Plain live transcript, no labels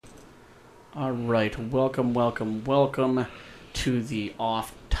All right, welcome to the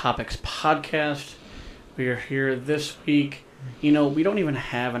Off Topics podcast. We are here this week. We don't even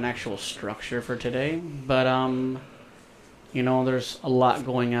have an actual structure for today, but there's a lot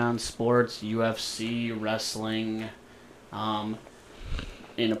going on: sports, UFC, wrestling,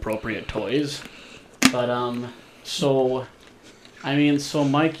 inappropriate toys. But so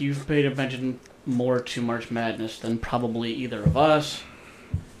Mike, you've paid attention more to March Madness than probably either of us.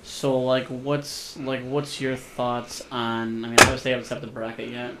 So, what's your thoughts on? I mean, obviously, they haven't set the bracket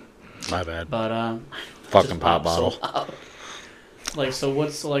yet. My bad. But Fucking pop bottle.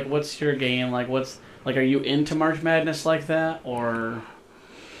 What's your game? Are you into March Madness like that, or?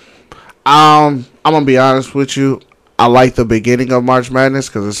 I'm gonna be honest with you. I like the beginning of March Madness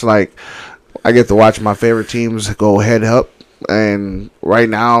because it's like I get to watch my favorite teams go head up, and right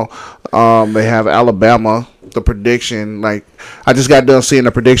now, they have Alabama. The prediction, I just got done seeing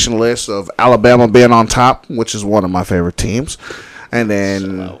the prediction list of Alabama being on top, which is one of my favorite teams, and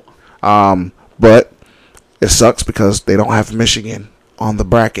then, but it sucks because they don't have Michigan on the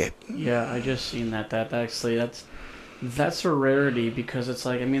bracket. Yeah, I just seen that. That's a rarity because it's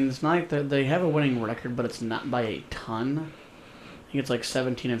it's not like they have a winning record, but it's not by a ton. I think it's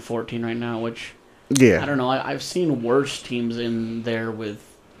 17-14 right now, which I don't know. I've seen worse teams in there with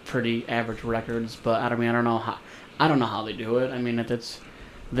pretty average records, but I don't know how they do it. I mean,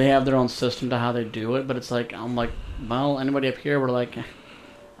 they have their own system to how they do it, but it's well, anybody up here, we're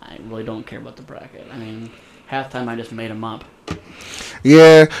I really don't care about the bracket. I mean, halftime I just made them up.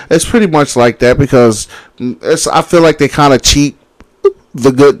 Yeah, it's pretty much like that because I feel like they kind of cheat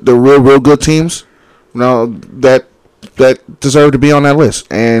the real good teams, that deserve to be on that list.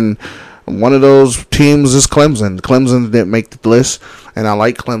 And one of those teams is Clemson. Clemson didn't make the list, and I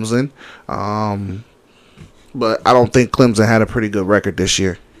like Clemson. But I don't think Clemson had a pretty good record this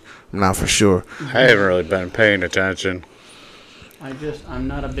year. Not for sure. I haven't really been paying attention. I'm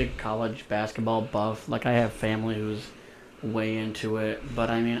not a big college basketball buff. I have family who's way into it, but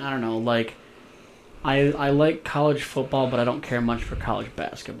I mean, I don't know. I like college football, but I don't care much for college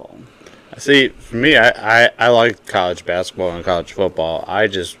basketball. See, for me, I like college basketball and college football.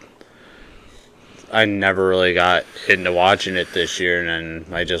 I never really got into watching it this year, and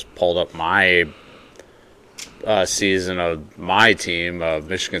then I just pulled up my season of my team,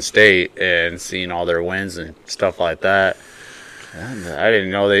 Michigan State, and seeing all their wins and stuff like that. And I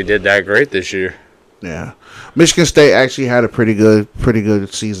didn't know they did that great this year. Yeah, Michigan State actually had a pretty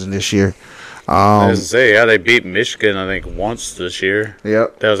good season this year. I was gonna say, yeah, they beat Michigan I think once this year.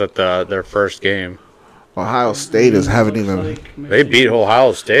 Yep, that was at their first game. Ohio State haven't even. They beat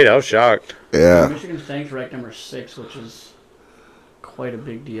Ohio State. I was shocked. Yeah. Michigan State's ranked number 6, which is quite a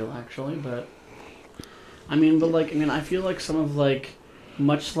big deal, actually. But I feel like some of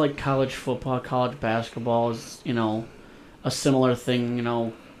much like college football, college basketball is a similar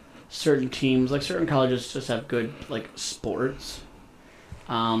thing. Certain teams, certain colleges, just have good sports.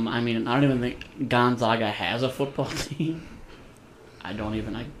 I don't even think Gonzaga has a football team. I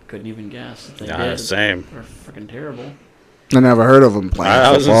couldn't even guess if they did. Same. They're freaking terrible. I never heard of them playing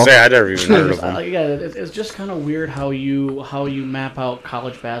football. I was gonna say I never even heard of them. It's just kind of weird how you map out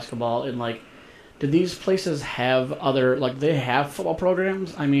college basketball and do these places have other they have football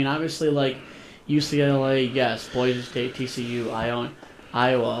programs? I mean, obviously UCLA, yes, Boise State, TCU,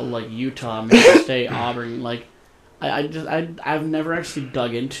 Iowa, Utah, Michigan State, Auburn. I've never actually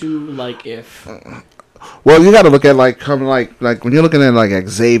dug into if. Well, you got to look at when you're looking at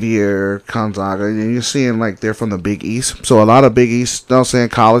Xavier, Gonzaga, and you're seeing they're from the Big East. So a lot of Big East, saying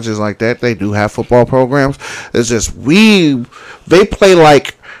colleges like that, they do have football programs. It's just they play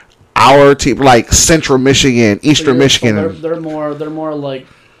our team, Central Michigan, Eastern Michigan. So they're more like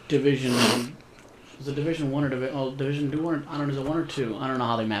Division. Is it Division 1 or Division 2? I don't know. Is it 1 or 2? I don't know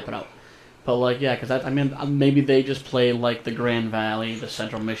how they map it out. But because maybe they just play the Grand Valley, the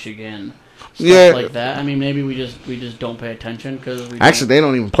Central Michigan. Stuff like that. Maybe we just don't pay attention because they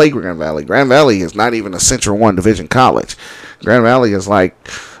don't even play Grand Valley. Grand Valley is not even a Central 1 division college. Grand Valley is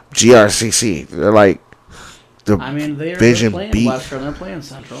GRCC. They're Division playing B. Western. They're playing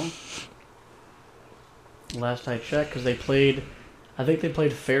Central. Last I checked, because they played, I think they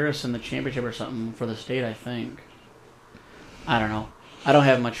played Ferris in the championship or something for the state. I think. I don't know. I don't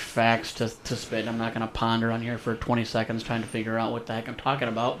have much facts to spit. I'm not going to ponder on here for 20 seconds trying to figure out what the heck I'm talking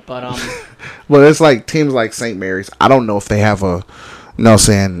about. But well, it's teams like St. Mary's. I don't know if they have a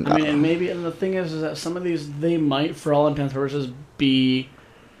saying. And the thing is that some of these they might, for all intents and purposes, be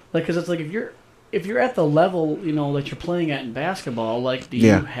because it's if you're at the level that you're playing at in basketball, do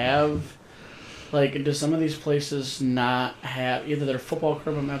you have Like, do some of these places not have either their football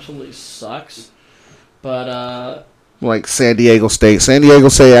curriculum absolutely sucks, but like San Diego State. San Diego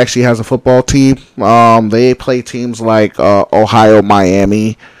State actually has a football team. They play teams like Ohio,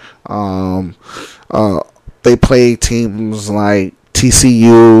 Miami. Um, they play teams like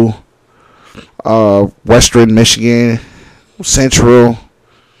TCU, Western Michigan, Central.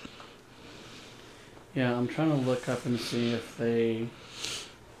 yeah, I'm trying to look up and see if they.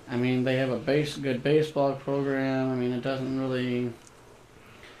 I mean, they have a good baseball program. I mean, it doesn't really.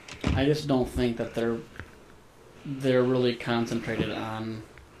 I just don't think that they're really concentrated on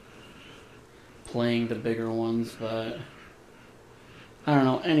playing the bigger ones, but I don't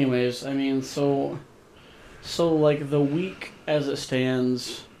know. Anyways, I mean, so like the week as it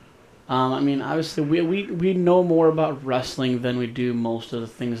stands, I mean, obviously we know more about wrestling than we do most of the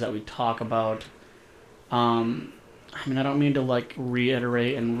things that we talk about. I mean, I don't mean to like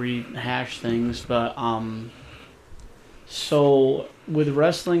reiterate and rehash things, but so with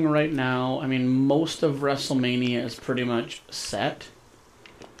wrestling right now, I mean, most of WrestleMania is pretty much set.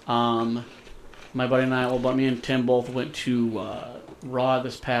 My buddy and me and Tim both went to Raw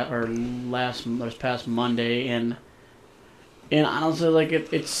this past Monday, and honestly, like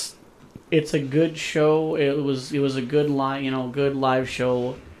it's a good show. It was a good live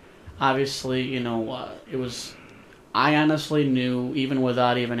show. Obviously, it was. I honestly knew, even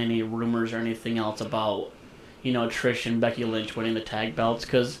without even any rumors or anything else about, Trish and Becky Lynch winning the tag belts,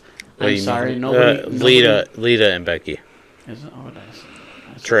 because I'm sorry, nobody. Lita and Becky. Is it? Oh, I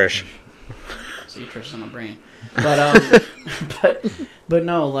Trish. See, Trish is on my brain, but but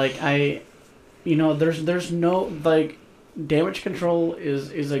no, like there's no like, Damage Control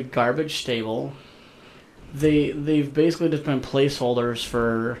is a garbage stable. They've basically just been placeholders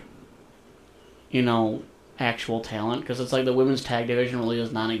for, actual talent, because it's like the women's tag division really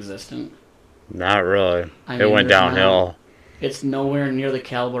is non-existent. Not really. I It mean, went downhill. It's nowhere near the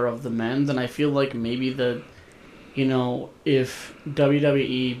caliber of the men's, and I feel like maybe if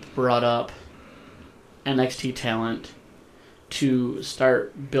WWE brought up NXT talent to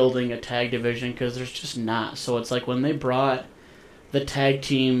start building a tag division, because there's just not. So it's like when they brought the tag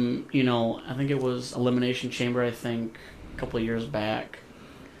team, I think it was Elimination Chamber, a couple of years back.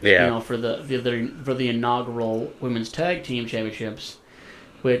 Yeah. For the inaugural women's tag team championships,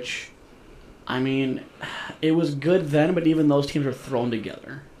 which, I mean, it was good then, but even those teams were thrown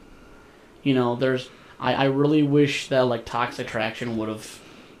together. I really wish that like Toxic Attraction would have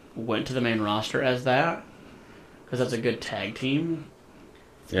went to the main roster as that, because that's a good tag team.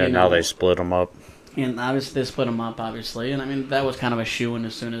 Yeah, now they split them up. And obviously they split them up, obviously, and I mean that was kind of a shoo-in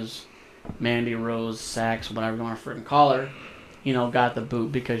as soon as Mandy Rose, Sax, whatever you want to freaking call her, got the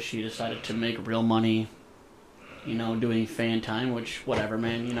boot, because she decided to make real money, doing fan time, which, whatever,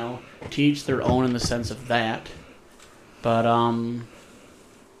 man, to each their own in the sense of that. But, I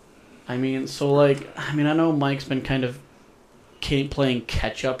mean, so, like, I know Mike's been kind of playing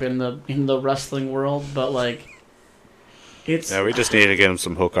catch-up in the wrestling world, but, like, it's... Yeah, we just need to get him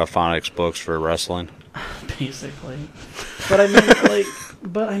some Hookahphonics books for wrestling. Basically. But,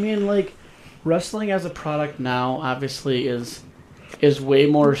 I mean, like, wrestling as a product now, obviously, is way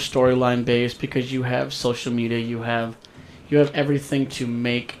more storyline based, because you have social media, you have everything to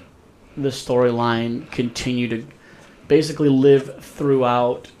make the storyline continue to basically live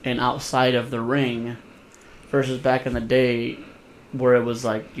throughout and outside of the ring, versus back in the day where it was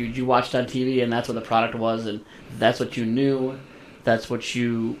like you watched on TV and that's what the product was, and that's what you knew, that's what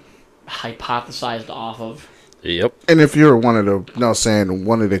you hypothesized off of. Yep. And if you're one of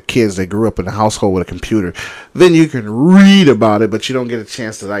the kids that grew up in a household with a computer, then you can read about it, but you don't get a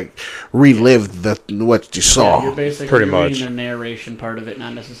chance to like relive what you saw. Yeah, you're basically pretty reading much the narration part of it,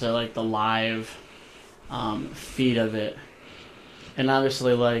 not necessarily like the live feed of it. And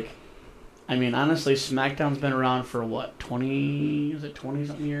obviously, like, I mean, honestly, SmackDown's been around for what,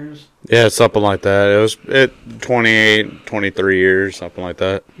 20-something years? Yeah, something like that. It was 28, 23 years, something like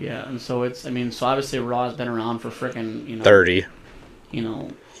that. Yeah, and so so obviously Raw's been around for frickin', 30.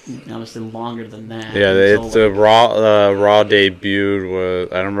 Obviously longer than that. Yeah, it's Raw debuted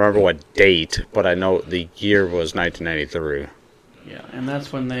with, I don't remember what date, but I know the year was 1993. Yeah, and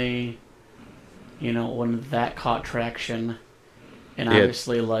that's when they, when that caught traction. And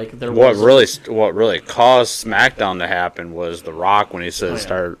obviously, like, there what was... What really caused SmackDown to happen was The Rock, when he said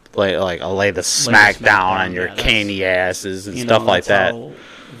start lay the smackdown on your candy asses and stuff like that.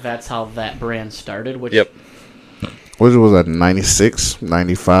 That's how that brand started. Which, yep. What was that, 96,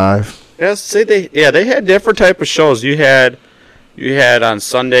 95? Yeah, they had different type of shows. You had on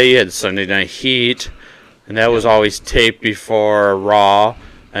Sunday, you had Sunday Night Heat, and that was always taped before Raw.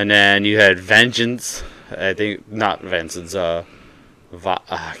 And then you had Vengeance. I think, not Vengeance, I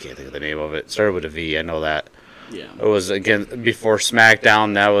can't think of the name of it. It started with a V, I know that. Yeah. It was, again, before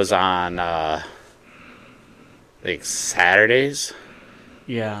SmackDown. That was on, I think, Saturdays.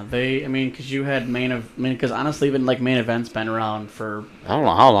 Yeah, because you had because honestly, even like main event's been around for. I don't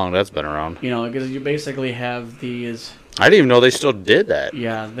know how long that's been around. Because you basically have these. I didn't even know they still did that.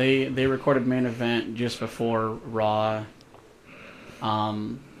 Yeah, they recorded main event just before Raw.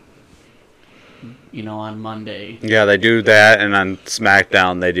 On Monday. Yeah, they do that, and on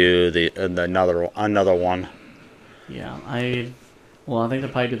SmackDown they do the another one. Yeah, I think they'll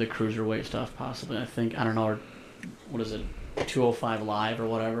probably do the cruiserweight stuff possibly. I don't know, or what is it? 205 Live or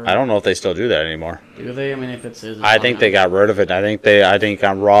whatever. I don't know if they still do that anymore. Do they? I mean, if it's I think they got rid of it. I think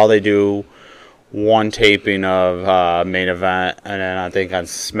on Raw they do one taping of main event, and then I think on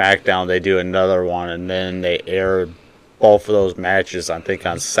SmackDown they do another one, and then they air both of those matches. I think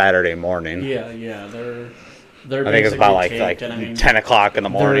on Saturday morning. Yeah, they're. I think it's about like 10 o'clock in the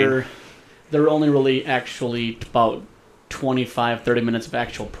morning. They're only really actually about 25-30 minutes of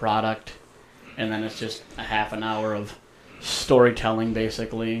actual product, and then it's just a half an hour of storytelling,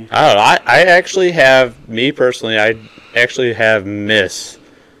 basically. I don't know. I actually have, me personally, I actually have missed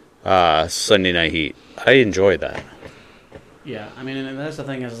Sunday Night Heat. I enjoy that. Yeah, I mean, and that's the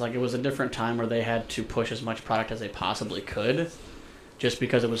thing is, like, it was a different time where they had to push as much product as they possibly could, just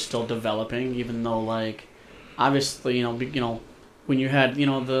because it was still developing. Even though, like, obviously, when you had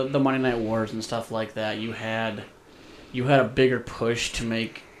the Monday Night Wars and stuff like that, you had a bigger push to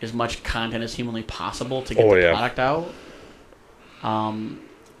make as much content as humanly possible to get the product out.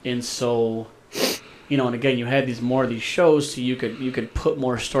 And so, and again, you had more of these shows, so you could put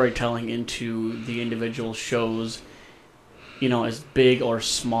more storytelling into the individual shows, as big or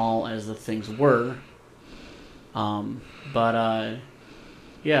small as the things were. Yeah,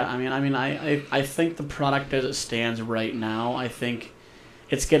 I think the product as it stands right now, I think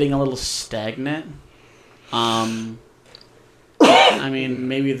it's getting a little stagnant.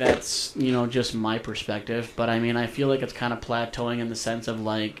 Maybe that's, just my perspective, but I feel like it's kind of plateauing in the sense of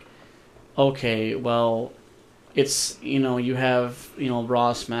like, okay, well, it's, you have,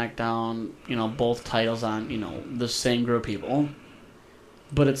 Raw, SmackDown, both titles on, the same group of people,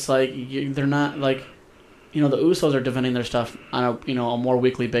 but it's like, they're not like, the Usos are defending their stuff on a, a more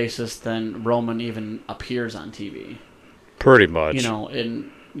weekly basis than Roman even appears on TV. Pretty much.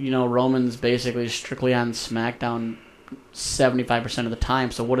 Roman's basically strictly on SmackDown 75% of the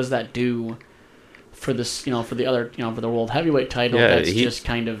time. So what does that do for this, for the other, for the World Heavyweight title that's just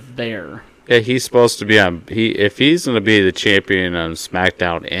kind of there? Yeah, he's supposed to be on. If he's going to be the champion on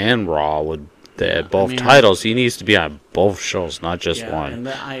SmackDown and Raw with both titles, he needs to be on both shows, not just one. And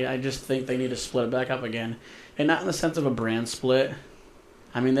I just think they need to split it back up again, and not in the sense of a brand split.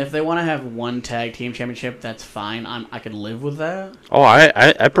 If they want to have one tag team championship, that's fine. I could live with that. Oh,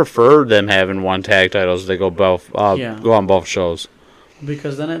 I prefer them having one tag titles. They go go on both shows.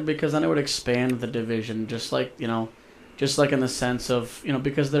 Because then it would expand the division, just like in the sense of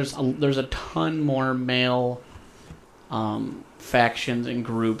because there's a ton more male factions and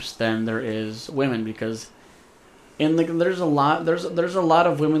groups than there is women, because there's a lot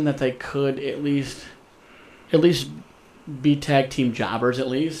of women that they could at least be tag team jobbers, at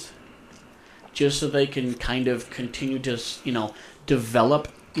least, just so they can kind of continue to develop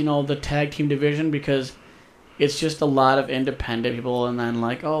the tag team division, because it's just a lot of independent people, and then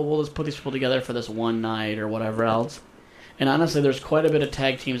like, oh well, let's put these people together for this one night or whatever else. And honestly, there's quite a bit of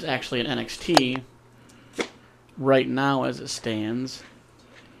tag teams actually in NXT right now as it stands,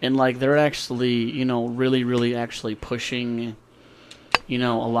 and like they're actually really really actually pushing a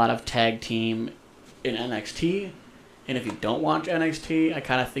lot of tag team in NXT. And if you don't watch NXT, I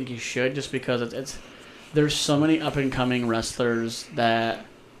kind of think you should, just because there's so many up and coming wrestlers that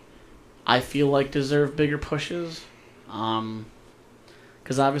I feel like deserve bigger pushes.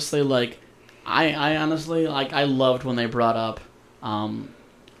 Because obviously, like, I honestly, like, I loved when they brought up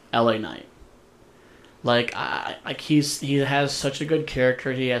LA Knight. Like, he has such a good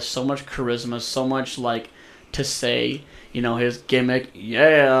character. He has so much charisma, so much, like, to say, his gimmick,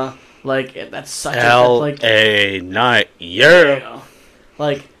 yeah. Like, that's such a Knight, yeah.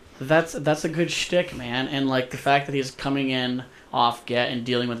 Like, that's a good shtick, man. And, like, the fact that he's coming in off Get and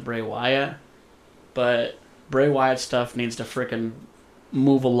dealing with Bray Wyatt. But Bray Wyatt stuff needs to frickin'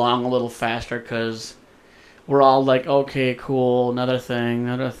 move along a little faster, because we're all like, okay, cool, another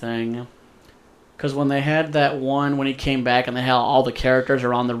thing. Because when they had that one, when he came back and they had all the characters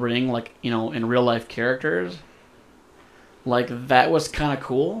around the ring, like, in real life characters, like, that was kind of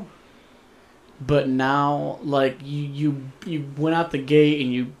cool. But now, like you went out the gate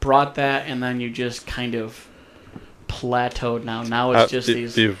and you brought that, and then you just kind of plateaued. Now it's just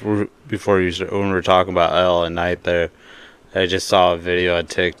these. Before you when we were talking about LA Knight there, I just saw a video on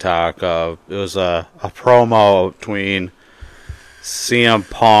TikTok of it was a promo between CM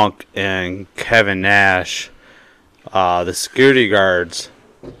Punk and Kevin Nash. The security guards.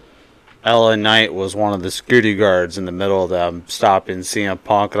 LA Knight was one of the security guards in the middle of them stopping CM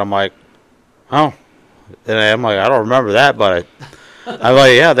Punk, and I'm like, oh. And I'm like, I don't remember that, but I'm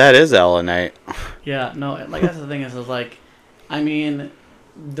like, yeah, that is LA Knight. Yeah, no, like that's the thing is like, I mean,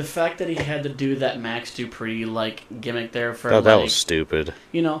 the fact that he had to do that Max Dupree like gimmick there for That was stupid.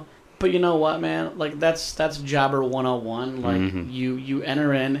 You know, but you know what, man? Like that's Jobber 101. Like you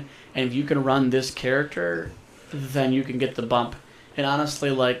enter in, and if you can run this character, then you can get the bump. And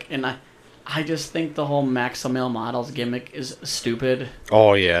honestly, like, I just think the whole Maximil Models gimmick is stupid.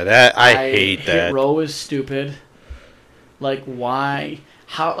 Oh yeah, that I hate that. Hit Row is stupid. Like why?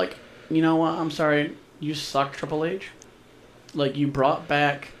 How? Like you know what? I'm sorry. You suck, Triple H. Like you brought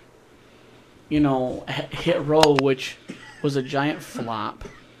back, you know, Hit Row, which was a giant flop.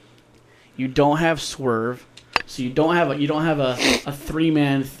 You don't have Swerve, so you don't have a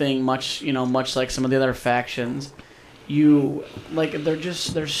 3-man thing. Much like some of the other factions. You like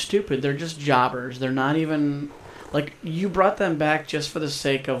they're stupid. They're just jobbers. They're not even like you brought them back just for the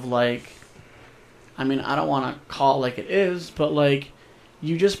sake of like. I mean, I don't want to call it like it is, but like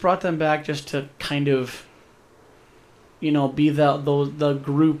you just brought them back just to kind of, you know, be the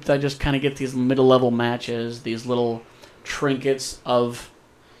group that just kind of get these middle level matches, these little trinkets of,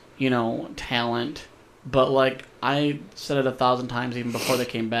 you know, talent. But like I said it 1,000 times even before they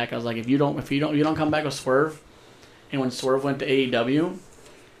came back, I was like, if you don't come back with Swerve. And when Swerve went to AEW,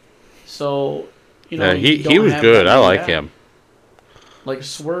 so you know he was good. I like him. Like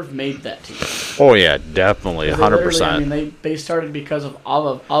Swerve made that team. Oh yeah, definitely, 100%. I mean, they started because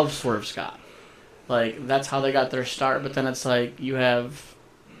of Swerve Scott. Like that's how they got their start. But then it's like you have,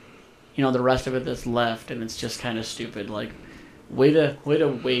 you know, the rest of it that's left, and it's just kind of stupid. Like way to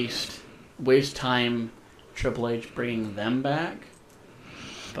waste time, Triple H bringing them back,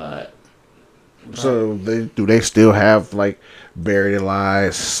 but. So do they still have like Buried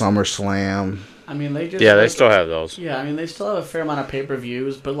Alive, SummerSlam? I mean, they still have those. Yeah, I mean, they still have a fair amount of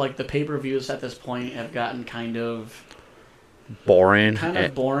pay-per-views, but like the pay-per-views at this point have gotten kind of boring.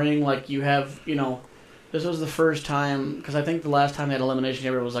 Like you have, you know, this was the first time because I think the last time they had Elimination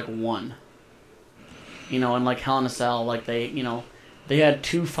Chamber was like 1. You know, and like Hell in a Cell, like they had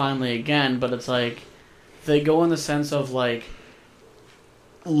 2 finally again, but it's like they go in the sense of like.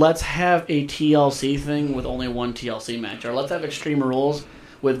 Let's have a TLC thing with only 1 TLC match, or let's have Extreme Rules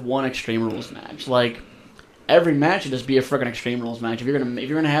with 1 Extreme Rules match. Like every match should just be a freaking Extreme Rules match. If you're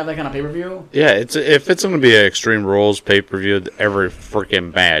gonna have that kind of pay-per-view, yeah, if it's gonna be an Extreme Rules pay-per-view, every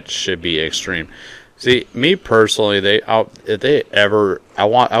freaking match should be extreme. See, me personally, I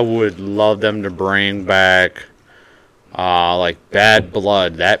would love them to bring back, like Bad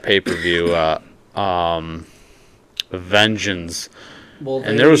Blood, that pay-per-view, Vengeance. Well,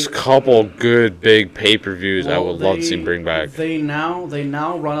 and there was a couple good big pay-per-views I would love to see bring back. They now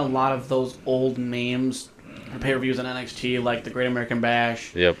run a lot of those old names pay-per-views on NXT, like the Great American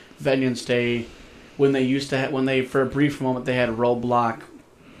Bash, Vengeance Day. When they used to for a brief moment they had Roadblock,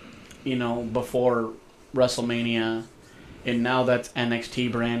 you know, before WrestleMania, and now that's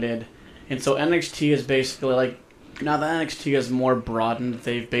NXT branded. And so NXT is basically like now that NXT is more broadened,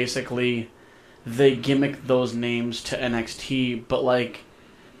 they gimmick those names to NXT, but like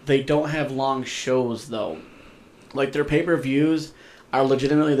they don't have long shows though. Like their pay-per-views are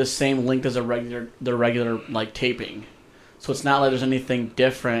legitimately the same length as the regular like taping. So it's not like there's anything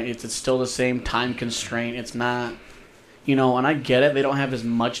different. It's still the same time constraint. It's not, you know, and I get it. They don't have as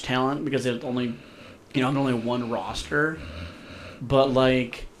much talent because there's only, you know, only 1 roster. But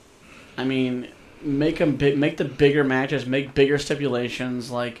like, I mean, make the bigger matches, make bigger stipulations,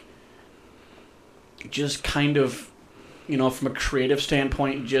 like. Just kind of, you know, from a creative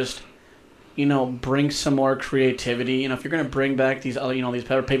standpoint, just, you know, bring some more creativity. You know, if you're going to bring back these other, you know, these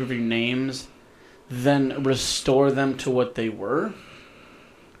pay-per-view names, then restore them to what they were.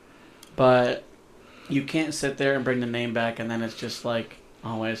 But you can't sit there and bring the name back and then it's just like,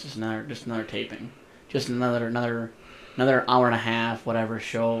 oh wait, it's just another taping, just another hour and a half, whatever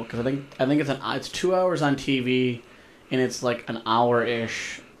show. Because I think it's 2 hours on TV, and it's like an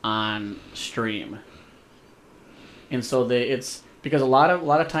hour-ish on stream. And so it's because a lot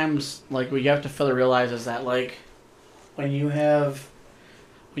of times, like, what you have to further realize is that, like, when you have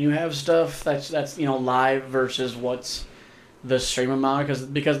stuff that's you know live versus what's the stream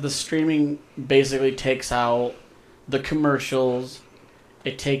amount because the streaming basically takes out the commercials.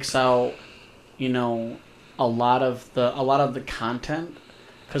 It takes out, a lot of the content.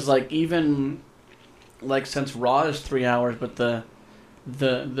 Because like even like since Raw is 3 hours, but the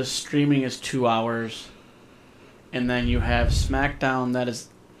streaming is 2 hours, and then you have SmackDown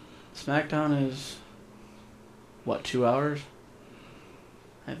SmackDown is what, 2 hours?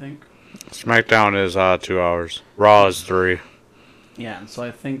 I think. SmackDown is 2 hours. Raw is 3. Yeah, and so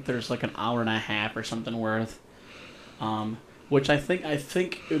I think there's like an hour and a half or something worth. Which I think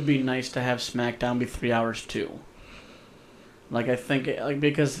it would be nice to have SmackDown be 3 hours too. Like I think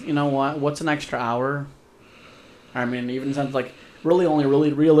because you know what's an extra hour? I mean, even sounds like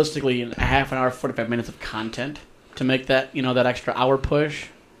really realistically a half an hour, 45 minutes of content to make that that extra hour push.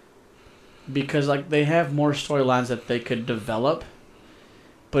 Because like they have more storylines that they could develop,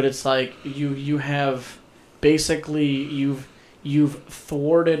 but it's like you have basically you've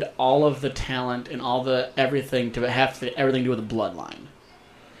thwarted all of the talent and all the everything to everything to do with the bloodline,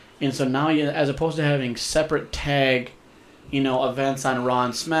 and so now as opposed to having separate tag, events on Raw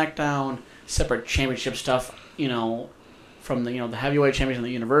and SmackDown, separate championship stuff, from the the heavyweight champions and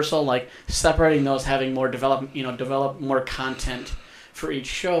the Universal, like separating those, having more develop more content for each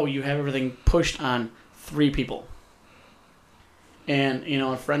show, you have everything pushed on 3 people. And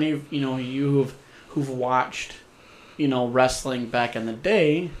for any of you who've watched wrestling back in the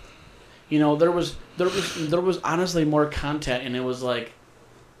day, there was honestly more content, and it was like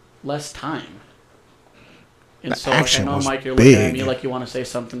less time. And so like, I know Mike, you're looking at me like you want to say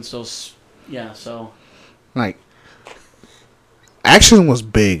something. So yeah, so like action was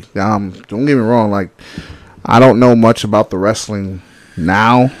big. Don't get me wrong. Like I don't know much about the wrestling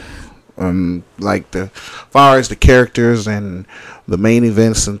now, like as far as the characters and the main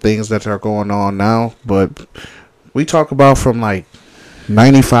events and things that are going on now, but we talk about from like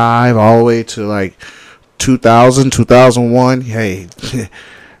 95 all the way to like 2000, 2001. Hey,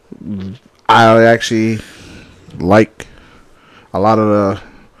 I actually like a lot of the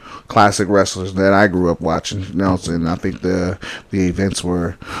classic wrestlers that I grew up watching. Nelson, I think the events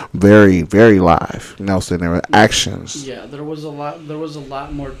were very, very live. Nelson, there were actions. Yeah, there was a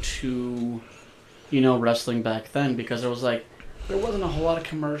lot more to wrestling back then, because there wasn't a whole lot of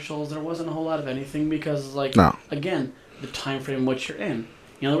commercials, there wasn't a whole lot of anything, because again, the time frame in which you're in.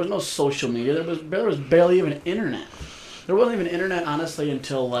 There was no social media, there was barely even internet. There wasn't even internet honestly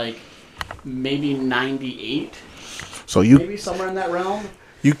until like maybe 98. So maybe somewhere in that realm.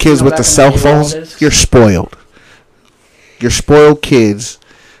 You kids with the cell phones, you're spoiled. You're spoiled kids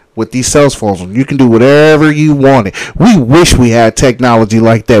with these cell phones. You can do whatever you wanted. We wish we had technology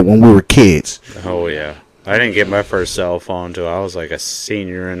like that when we were kids. Oh, yeah. I didn't get my first cell phone until I was like a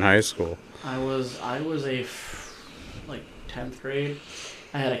senior in high school. I was like 10th grade.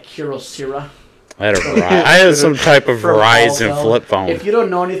 I had a Kyocera. I had some type of Verizon flip phone. If you don't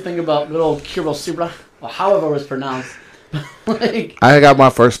know anything about little Kyocera, or however it was pronounced, I got my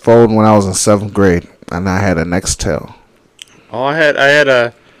first phone when I was in 7th grade, and I had a Nextel. Oh, I had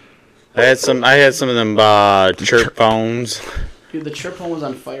some of them chirp phones. Dude, the chirp phone was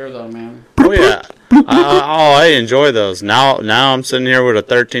on fire though, man. Oh yeah. I enjoy those. Now I'm sitting here with a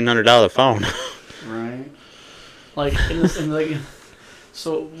 $1,300 phone. Right. Like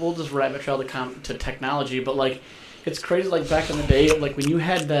so we'll just rabbit trail to technology, but like it's crazy. Like back in the day, like when you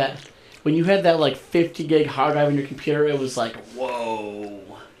had that like 50 gig hard drive in your computer, it was like whoa.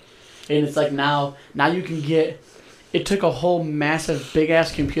 And it's like now you can get. It took a whole massive big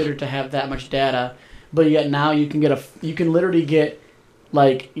ass computer to have that much data, but yet now you can literally get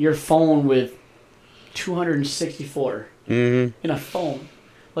like your phone with 264 in a phone.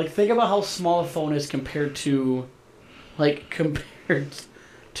 Like think about how small a phone is compared to the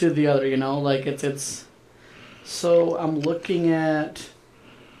other, like it's. So I'm looking at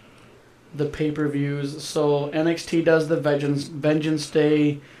the pay-per-views. So NXT does the Vengeance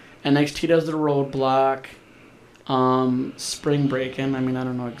Day, NXT does the Roadblock. Spring Breakin'. I mean, I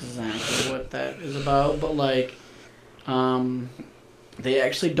don't know exactly what that is about, but like, they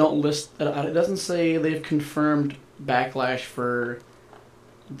actually don't list. It doesn't say they've confirmed Backlash for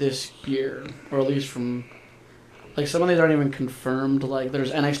this year, or at least from like some of these aren't even confirmed. Like,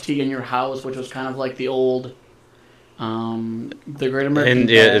 there's NXT In Your House, which was kind of like the old, the Great American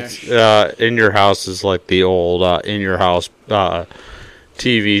Bash. It's In Your House is like the old In Your House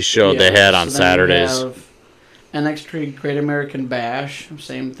TV show they had on Saturdays. NXT Great American Bash,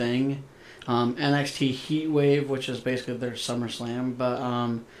 same thing. NXT Heat Wave, which is basically their SummerSlam, but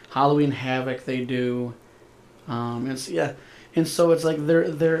Halloween Havoc they do. And so it's like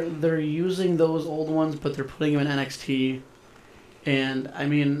they're using those old ones, but they're putting them in NXT And I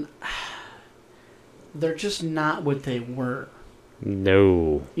mean, they're just not what they were.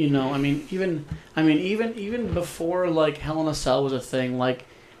 No. You know, even before like Hell in a Cell was a thing, like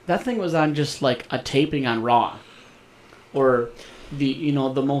that thing was on just like a taping on Raw, or the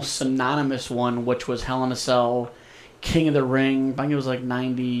most synonymous one, which was Hell in a Cell, King of the Ring. I think it was like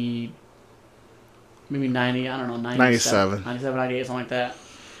 90, maybe 90. I don't know, 97, 98, something like that.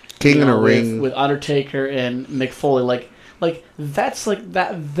 King of the Ring with Undertaker and Mick Foley. Like that's like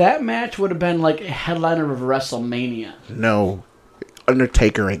that match would have been like a headliner of WrestleMania. No.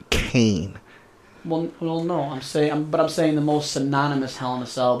 Undertaker and Kane. Well, no. I'm saying the most synonymous Hell in a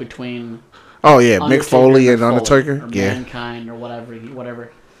Cell between. Oh yeah, Mick Foley and Undertaker. Or yeah, Mankind or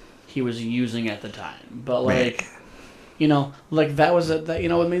whatever he was using at the time. But like, like that was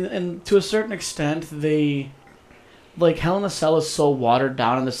and to a certain extent they, like Hell in a Cell is so watered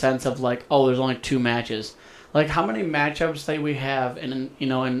down in the sense of like, oh, there's only 2 matches. Like how many matchups that we have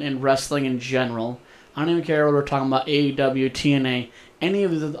in wrestling in general. I don't even care what we're talking about, AEW, TNA, any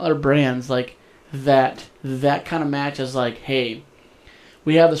of the other brands, like that kind of match is like, hey,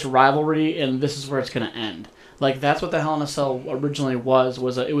 we have this rivalry and this is where it's going to end. Like that's what the Hell in a Cell originally was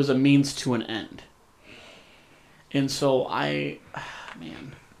it was a means to an end. And so I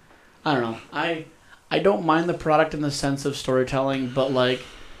don't know. I don't mind the product in the sense of storytelling, but like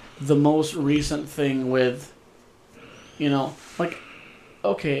the most recent thing with, like,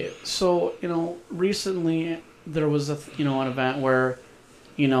 okay, so, recently there was an event where,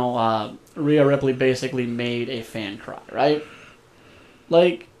 Rhea Ripley basically made a fan cry, right?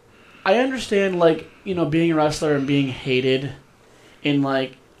 Like, I understand, like, being a wrestler and being hated in,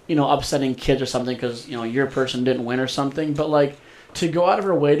 like, upsetting kids or something because, your person didn't win or something, but, like, to go out of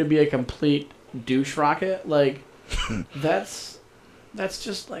her way to be a complete douche rocket, like, that's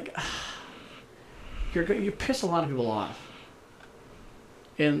just, like, you piss a lot of people off.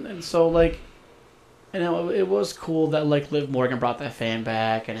 And so, like, it was cool that, like, Liv Morgan brought that fan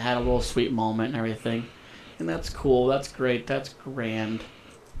back and had a little sweet moment and everything. And that's cool. That's great. That's grand,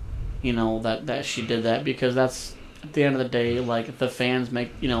 that she did that because that's, at the end of the day, like, the fans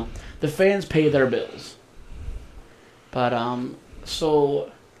the fans pay their bills. But,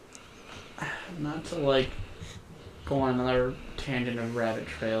 so, not to, like, go on another tangent of rabbit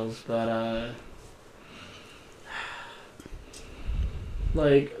trails, but,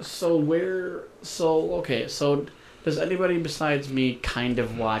 like, so does anybody besides me kind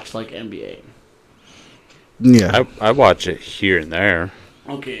of watch, like, NBA? Yeah. I watch it here and there.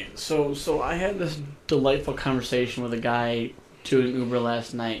 Okay, so I had this delightful conversation with a guy to an Uber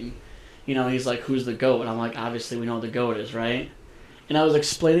last night, and, he's like, who's the GOAT? And I'm like, obviously we know what the GOAT is, right? And I was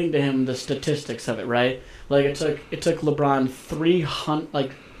explaining to him the statistics of it, right? Like, it took LeBron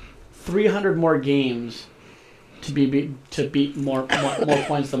 300 more games to beat more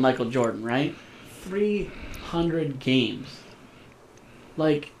points than Michael Jordan, right? 300 games.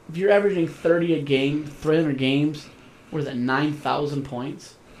 Like, if you're averaging 30 a game, 300 games, what is that, 9,000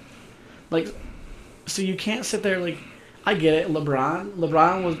 points? Like, so you can't sit there, like, I get it,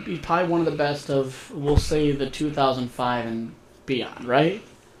 LeBron he's probably one of the best of, we'll say, the 2005 and beyond, right?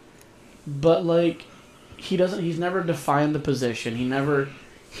 But, like, he's never defined the position.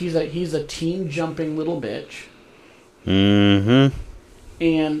 He's a team jumping little bitch. Mm-hmm.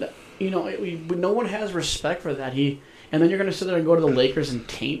 And, no one has respect for that. And then you're going to sit there and go to the Lakers and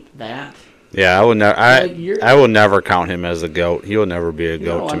taint that. Yeah, I will never. I will never count him as a GOAT. He will never be a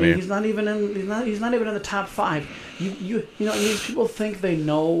GOAT to me. He's not even in the top 5. These people think they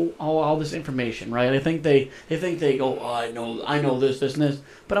know all this information, right? They think they go, oh, I know this, and this.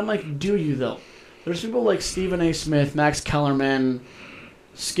 But I'm like, do you though? There's people like Stephen A. Smith, Max Kellerman,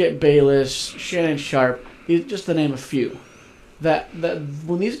 Skip Bayless, Shannon Sharp, just to name a few. That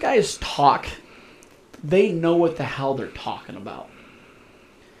when these guys talk, they know what the hell they're talking about.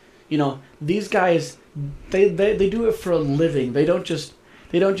 These guys, they do it for a living. They don't just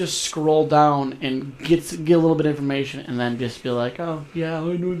scroll down and get a little bit of information and then just be like, oh yeah,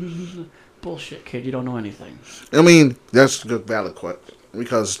 I know this. Bullshit, kid. You don't know anything. I mean, that's a good valid question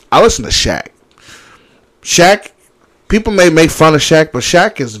because I listen to Shaq. Shaq, people may make fun of Shaq, but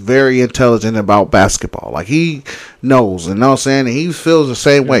Shaq is very intelligent about basketball. Like, he knows, you know what I'm saying? And he feels the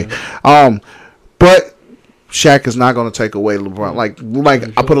same way. But Shaq is not going to take away LeBron. Like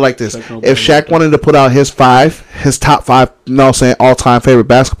I put it like this: if Shaq wanted to put out his top 5, you know what I'm saying, all-time favorite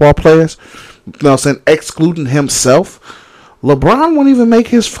basketball players, you know what I'm saying, excluding himself, LeBron won't even make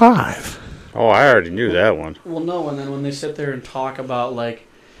his 5. Oh, I already knew that one. Well, no, and then when they sit there and talk about, like,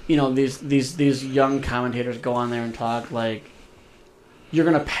 these young commentators go on there and talk like, you're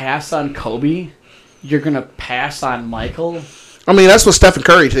gonna pass on Kobe, you're gonna pass on Michael. I mean, that's what Stephen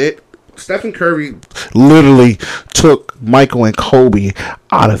Curry did. Stephen Curry literally took Michael and Kobe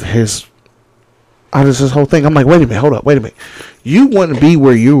out of his whole thing. I'm like, wait a minute, hold up, wait a minute. You wouldn't be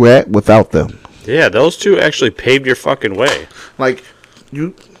where you at without them. Yeah, those two actually paved your fucking way. Like,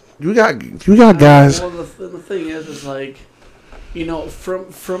 you got guys. Well, the thing is like, you know,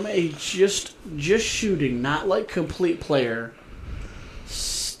 from a just shooting, not like complete player,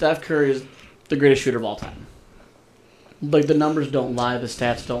 Steph Curry is the greatest shooter of all time. Like, the numbers don't lie, the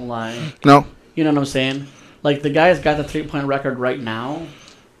stats don't lie. No. You know what I'm saying? Like, the guy's got the 3-point record right now,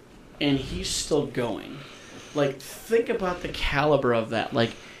 and he's still going. Like, think about the caliber of that.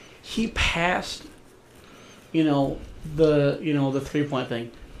 Like, he passed, the 3-point thing.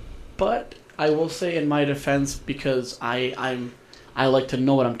 But I will say, in my defense, because I like to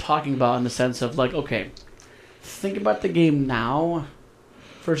know what I'm talking about in the sense of, like, okay, think about the game now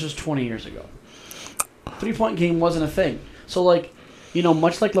versus 20 years ago. 3-point game wasn't a thing. So, like,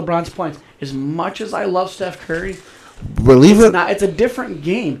 much like LeBron's points, as much as I love Steph Curry, it's a different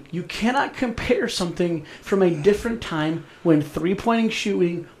game. You cannot compare something from a different time when 3-point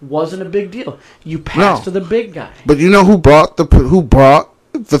shooting wasn't a big deal. You passed to the big guy. But you know who brought the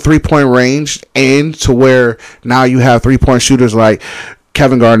 3-point range in to where now you have 3-point shooters like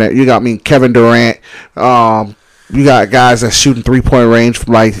Kevin Garnett. Kevin Durant. You got guys that's shooting 3-point range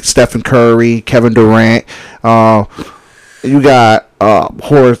from like Stephen Curry, Kevin Durant. You got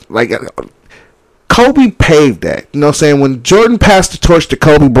Horace. Like, Kobe paved that. You know what I'm saying? When Jordan passed the torch to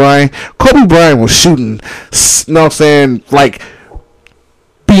Kobe Bryant was shooting, you know what I'm saying, like,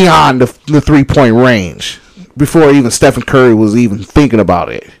 beyond the 3-point range. Before even Stephen Curry was even thinking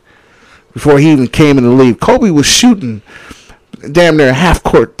about it. Before he even came in the league. Kobe was shooting damn near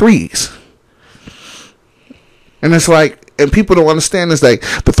half-court threes. And it's like, and people don't understand this, like,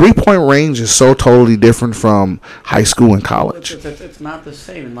 the 3-point range is so totally different from high school and college. It's not the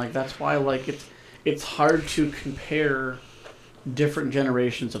same, and like that's why like it's hard to compare different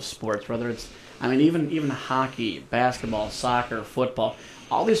generations of sports. Whether it's, even hockey, basketball, soccer, football,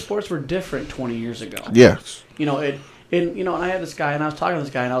 all these sports were different 20 years ago. Yes. And I had this guy, and I was talking to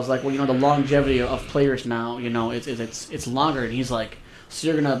this guy, and I was like, well, the longevity of players now, it's longer, and he's like, so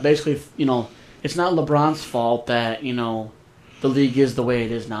you're gonna basically, it's not LeBron's fault that, the league is the way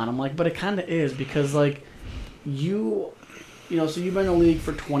it is now. And I'm like, but it kind of is because, like, so you've been in the league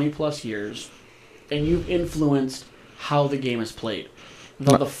for 20-plus years, and you've influenced how the game is played.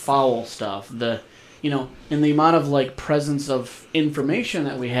 The foul stuff, and the amount of, like, presence of information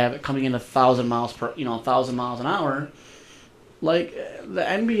that we have coming in 1,000 miles an hour. Like, the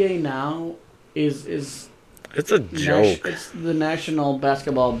NBA now is it's a joke. It's the National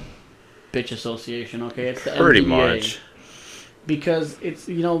Basketball Bitch Association, okay? It's the pretty NBA. much. Because it's,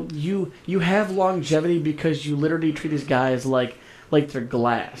 you have longevity because you literally treat these guys like they're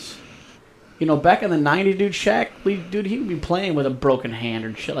glass. Back in the 90s, dude, Shaq, he would be playing with a broken hand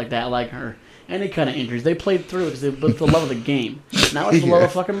or shit like that, like, or any kind of injuries. They played through it because it's the love of the game. Now it's the love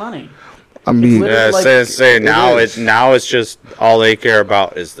of fucking money. I mean, now it's just all they care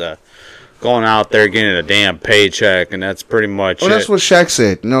about is the going out there getting a damn paycheck, and that's pretty much it. That's what Shaq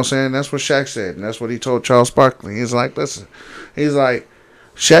said. You know what I'm saying? That's what Shaq said, and that's what he told Charles Barkley. He's like, listen, when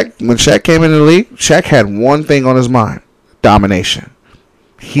Shaq came in the league, Shaq had one thing on his mind: domination.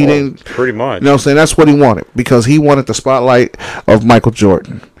 He didn't pretty much. You know what I'm saying? That's what he wanted because he wanted the spotlight of Michael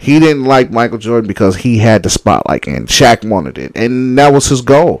Jordan. He didn't like Michael Jordan because he had the spotlight, and Shaq wanted it, and that was his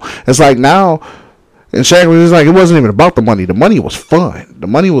goal. It's like now, and Shaq was like, it wasn't even about the money. The money was fun. The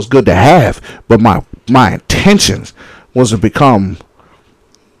money was good to have, but my intentions was to become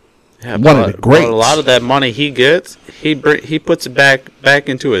one of the greats. A lot of that money he gets, he puts it back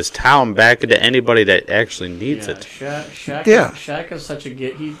into his town, back into anybody that actually needs it. Shaq is such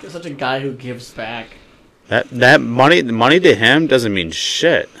a guy who gives back. That money to him doesn't mean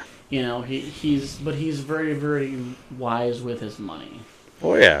shit. He's very, very wise with his money.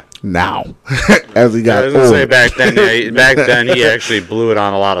 Oh yeah. Now, as he got I was gonna say back then he actually blew it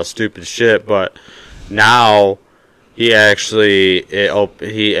on a lot of stupid shit, but now he actually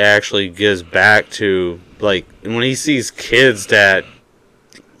gives back to, like, when he sees kids that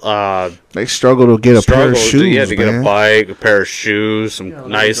they struggle to get a pair of shoes. Yeah, to get a bike, a pair of shoes, some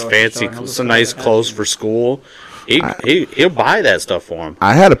nice clothes for school. He'll buy that stuff for him.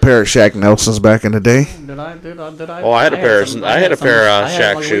 I had a pair of Shaq Nelsons back in the day. Did I? Oh, I had a pair of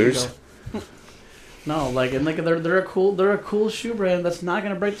Shaq shoes. No, like, and they're a cool shoe brand that's not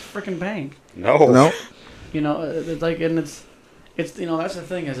gonna break the freaking bank. No. It's like, and it's that's the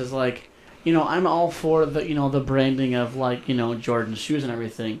thing is like, I'm all for the branding of, like, Jordan's shoes and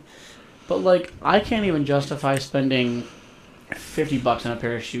everything, but, like, I can't even justify spending $50 on a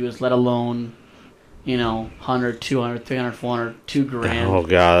pair of shoes, let alone, 100, 200, 300, 400, $2,000. Oh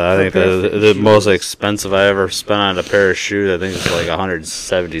god, I think the most expensive I ever spent on a pair of shoes, I think it's like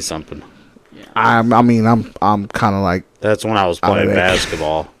 170 something. Yeah. I'm kind of like, That's when I was playing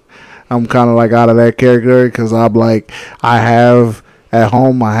basketball. I'm kind of like out of that category because I'm like, I have at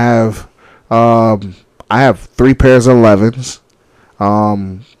home, I have 3 pairs of 11s.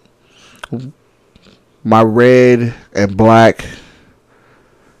 My red and black,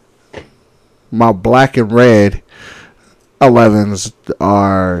 my black and red 11s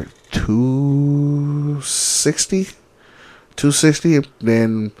are 260.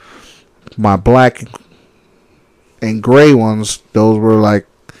 Then my black and gray ones, those were like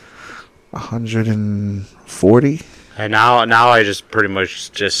 140. And now I just pretty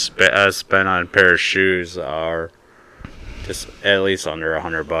much just spend on a pair of shoes are just at least under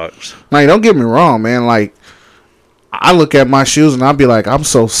 $100. Like, don't get me wrong, man. Like, I look at my shoes and I'll be like, I'm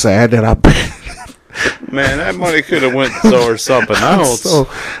so sad that I. Man, that money could have went towards something else.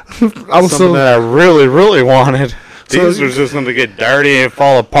 Something that I really, really wanted. These are just going to get dirty and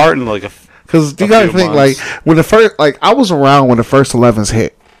fall apart in like a. Because you gotta think, months. like I was around when the first 11s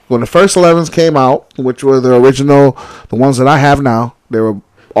hit. When the first 11s came out, which were the original, the ones that I have now, they were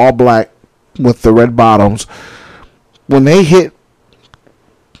all black with the red bottoms. When they hit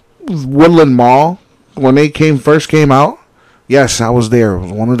Woodland Mall, when they first came out, yes, I was there. I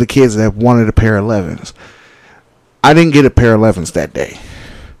was one of the kids that wanted a pair of 11s. I didn't get a pair of 11s that day.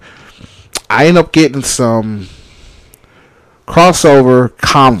 I ended up getting some crossover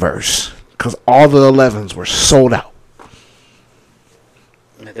Converse because all the 11s were sold out.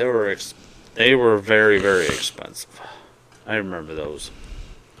 They were very, very expensive. I remember those.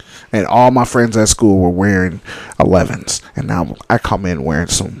 And all my friends at school were wearing 11s. And now I come in wearing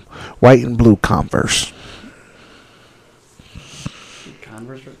some white and blue Converse.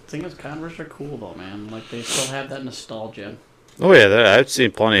 Converse are cool though, man. Like, they still have that nostalgia. Oh yeah, I've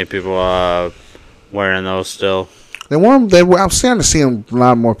seen plenty of people wearing those still. I'm starting to see a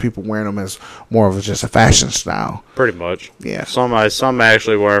lot more people wearing them as more of just a fashion style. Pretty much. Yeah. Some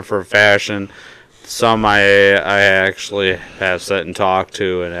actually wear for fashion. Some I actually have sat and talked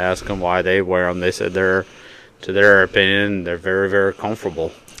to and asked them why they wear them. They said to their opinion, they're very, very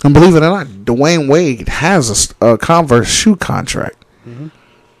comfortable. And believe it or not, Dwayne Wade has a Converse shoe contract. Mm-hmm.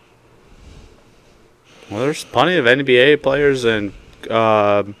 Well, there's plenty of NBA players and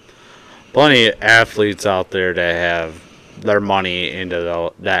plenty of athletes out there that have their money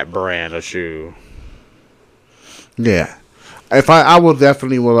into that brand of shoe. Yeah. If I will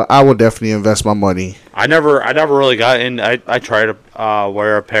definitely invest my money. I never really got in. I tried to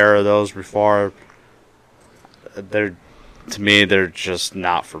wear a pair of those before. To me, they're just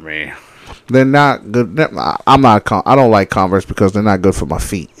not for me. They're not good. I don't like Converse because they're not good for my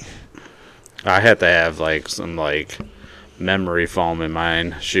feet. I have to have like some like memory foam in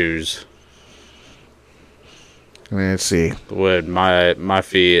my shoes. Let's see. Would my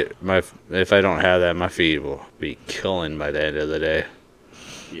feet if I don't have that, my feet will be killing by the end of the day.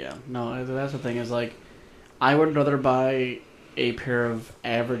 Yeah, no, that's the thing is, like, I would rather buy a pair of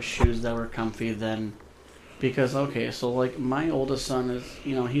average shoes that were comfy than, because, okay, so, like, my oldest son is,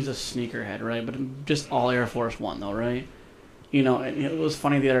 he's a sneakerhead, right, but just all Air Force One, though, right? And it was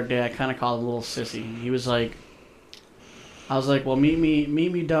funny the other day, I kind of called him a little sissy. He was like, I was like, well, meet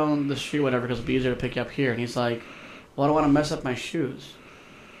me down the street, whatever, because it'll be easier to pick you up here. And he's like, well, I don't want to mess up my shoes.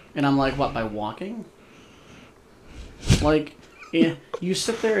 And I'm like, what, by walking? Like, you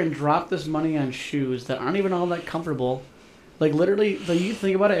sit there and drop this money on shoes that aren't even all that comfortable. Like, literally, you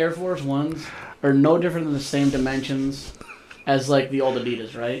think about it, Air Force Ones are no different than the same dimensions as, like, the old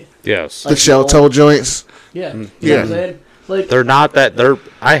Adidas, right? Yes. Like the shell toe joints? Yeah. You know Yeah. what I'm saying? Like, They're not that.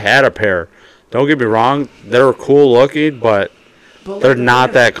 I had a pair. Don't get me wrong. They're cool looking, but they're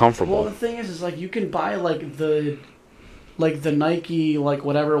not that comfortable. Well, the thing is like, you can buy, like the Nike, like,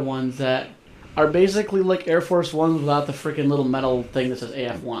 whatever ones that are basically like Air Force Ones without the freaking little metal thing that says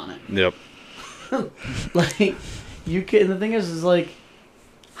AF1 on it. Yep. Like, you can. The thing is like,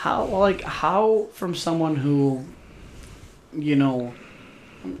 how from someone who,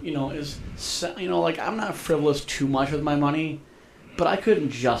 is, like, I'm not frivolous too much with my money, but I couldn't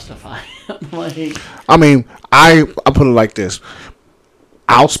justify it. Like, I mean, I put it like this: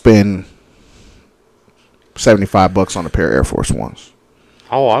 I'll spend $75 on a pair of Air Force Ones.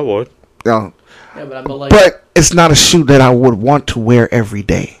 Oh, I would. Yeah, but it's not a shoe that I would want to wear every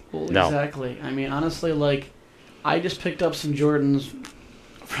day. Well, no. Exactly. I mean, honestly, like, I just picked up some Jordans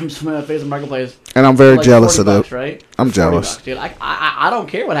from somebody on Facebook Marketplace. And I'm very like jealous of $40, that. right? I'm jealous. $40, dude. I don't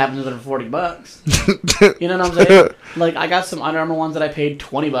care what happens to them for $40. You know what I'm saying? Like, I got some Under Armour ones that I paid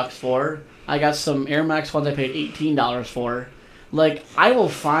 $20 for. I got some Air Max ones I paid $18 for. Like, I will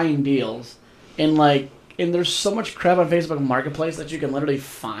find deals. And there's so much crap on Facebook Marketplace that you can literally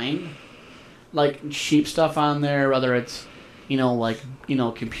find. Like, cheap stuff on there, whether it's,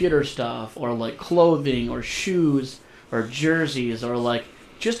 computer stuff, or, like, clothing, or shoes, or jerseys, or, like,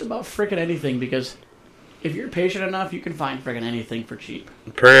 just about freaking anything, because if you're patient enough, you can find freaking anything for cheap.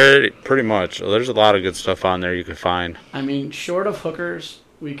 Pretty much. There's a lot of good stuff on there you can find. I mean, short of hookers,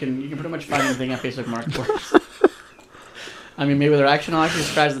 you can pretty much find anything on Facebook Marketplace. I mean, maybe they're actually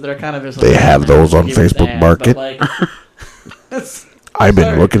surprised that they're kind of... They have those on Facebook Market. I've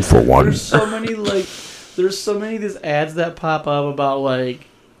been looking for one. There's so many of these ads that pop up about, like,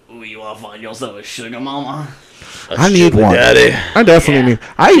 ooh, you want to find yourself a sugar mama? I need one. Daddy. I definitely need.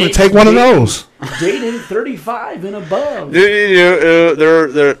 I even take one of those. Dating 35 and above.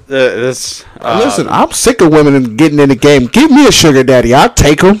 Listen, I'm sick of women getting in the game. Give me a sugar daddy. I'll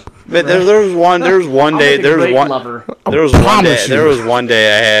take them. But there was one day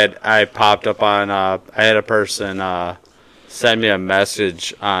I popped up on I had a person send me a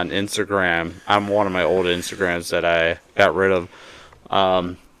message on Instagram on one of my old Instagrams that I got rid of.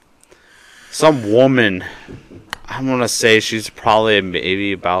 Some woman, I'm going to say she's probably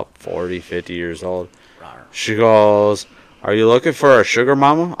maybe about 40, 50 years old. She goes, "Are you looking for a sugar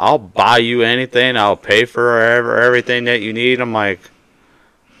mama? I'll buy you anything. I'll pay for everything that you need." I'm like,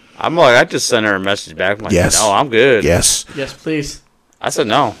 I just sent her a message back. I'm like, yes. No, I'm good. Yes. Yes, please. I said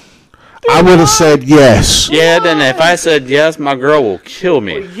no. I would have said yes. Yeah, then if I said yes, my girl will kill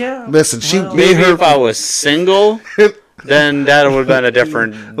me. Well, yeah. Listen, Maybe if I was single, then that would have been a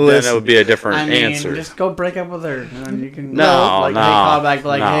different. Then it would be a different answer. Just go break up with her, and then you can call back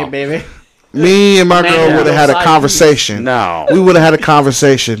hey, baby. Me and my girl would have had a conversation. No. We would have had a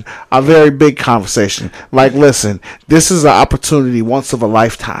conversation, a very big conversation. Like, listen, this is an opportunity once of a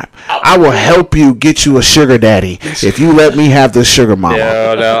lifetime. I will help you get you a sugar daddy if you let me have this sugar mama.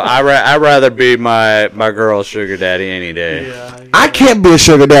 No. I'd rather be my girl's sugar daddy any day. Yeah. I can't be a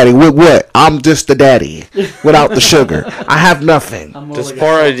sugar daddy with what? I'm just the daddy without the sugar. I have nothing. Just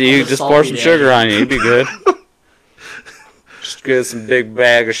pour some sugar on you. You'd be good. Just get some big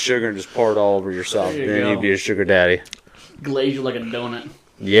bag of sugar and just pour it all over yourself. Then you'd be a sugar daddy. Glaze you like a donut.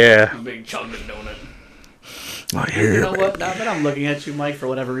 Yeah. A big chocolate donut. You know what? Now that I'm looking at you, Mike, for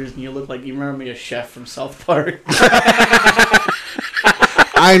whatever reason, you look like you remember me, a chef from South Park.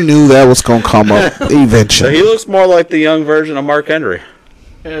 I knew that was going to come up eventually. So he looks more like the young version of Mark Henry.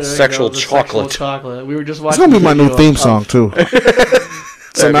 Yeah, Sexual chocolate. We were just watching. It's going to be my new theme song, too.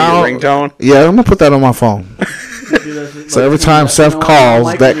 So now, ringtone? Yeah, I'm going to put that on my phone. So every time Seth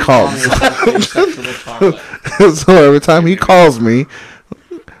calls, that calls. So every time he calls me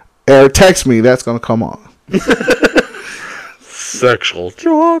or texts me, that's going to come on. Sexual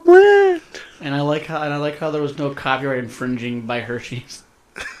chocolate. And I like how there was no copyright infringing by Hershey's.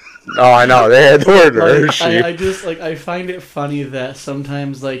 Oh, I know. They had the word Hershey. I find it funny that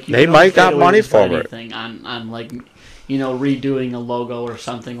sometimes they might got money for it. On redoing a logo or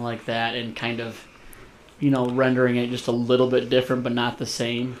something like that and kind of rendering it just a little bit different but not the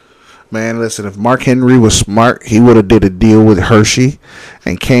same. Man, listen, if Mark Henry was smart, he would have did a deal with Hershey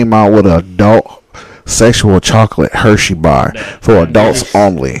and came out with an adult sexual chocolate Hershey bar for adults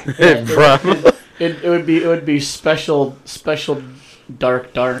only. It would be special dark.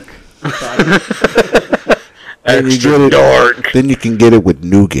 Extra dark. Then you can get it with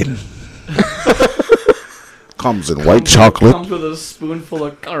nougat. Comes in white chocolate. Comes with a spoonful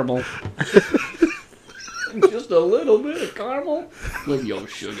of caramel. Just a little bit of caramel with your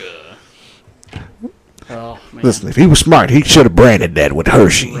sugar. Oh, man. Listen, if he was smart, he should have branded that with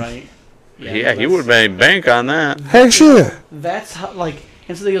Hershey. Right. Yeah, he would have made bank on that. Heck sure. That's how, and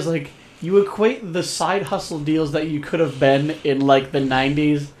so is you equate the side hustle deals that you could have been in, the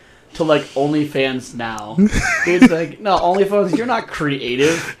 90s to, OnlyFans now. Dude's no, OnlyFans, you're not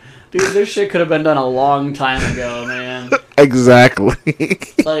creative. Dude, this shit could have been done a long time ago, man. Exactly.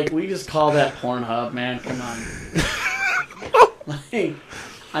 We just call that Pornhub, man. Come on.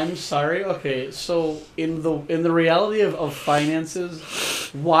 I'm sorry. Okay, so in the reality of finances,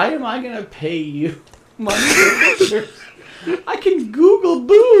 why am I gonna pay you money for pictures? I can Google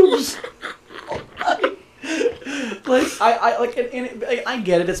boobs. I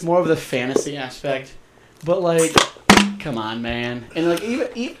get it. It's more of the fantasy aspect, but come on, man. And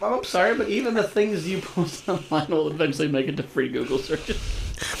even I'm sorry, but even the things you post online will eventually make it to free Google searches.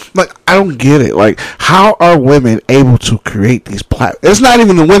 Like, I don't get it. Like, how are women able to create these platforms? It's not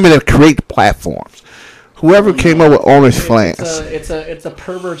even the women that create the platforms. Whoever came up with OnlyFans. It's a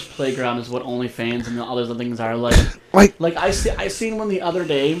pervert's playground is what OnlyFans and the other things are like. Like I seen one the other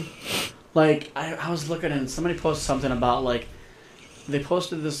day. Like I was looking and somebody posted something about like they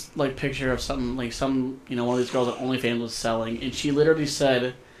posted this like picture of something like some one of these girls that OnlyFans was selling, and she literally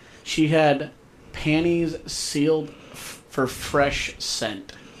said she had panties sealed for fresh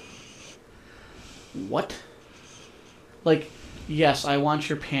scent. What? Like, yes, I want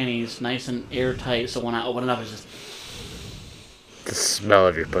your panties nice and airtight, so when I open it up, it's just the smell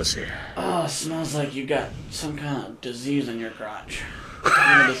of your pussy. Oh, it smells like you got some kind of disease in your crotch.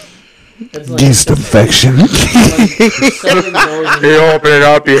 It's like, yeast infection. You open it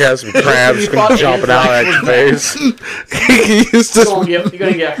up, you have some crabs jumping out at your face. You're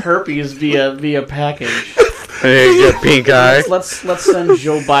gonna get herpes via package. And you get pink eye. Let's send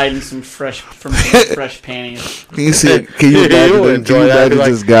Joe Biden some fresh panties. Can you enjoy that?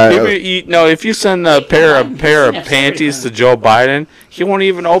 This guy. If you send a pair of panties to Joe Biden, he won't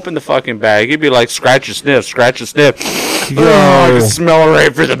even open the fucking bag. He'd be like, scratch and sniff. Oh, I can smell it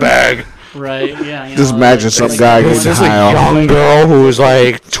right through the bag. Right, yeah. Just imagine some guy getting high. Is this a young girl who was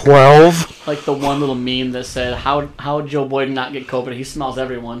like 12? Like the one little meme that said, how Joe Biden not get COVID? He smells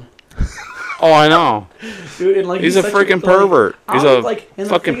everyone. Oh, I know. Dude, and like, he's a freaking pervert. He's a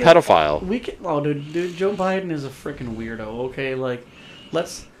fucking pedophile. Dude, Joe Biden is a freaking weirdo. Okay, like,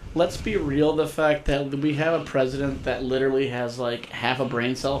 let's be real. The fact that we have a president that literally has like half a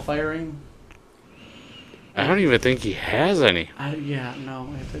brain cell firing. I don't even think he has any.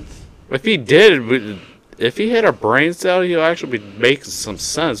 If he did, if he had a brain cell, he'll actually be making some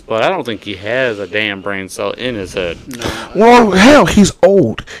sense. But I don't think he has a damn brain cell in his head. No. Well, hell, he's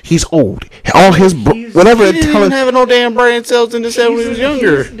old. All his whatever. He didn't even have no damn brain cells in his head when he was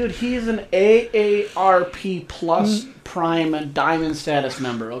younger. He's an AARP plus prime diamond status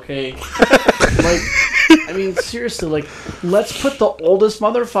member. Okay, like. I mean, seriously, like, let's put the oldest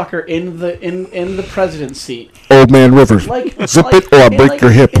motherfucker in the president's seat. Old man Rivers, zip it or I break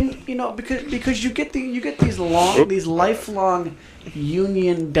your hip. Because you get these lifelong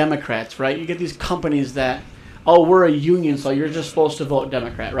union Democrats, right? You get these companies that, we're a union, so you're just supposed to vote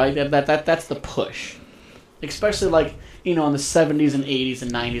Democrat, right? That's the push, especially like in the 70s and 80s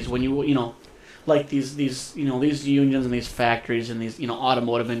and 90s when like these unions and these factories and these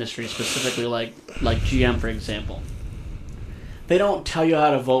automotive industries specifically like GM for example, they don't tell you how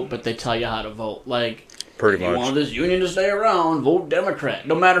to vote, but they tell you how to vote. Like, pretty much, you want this union to stay around, vote Democrat,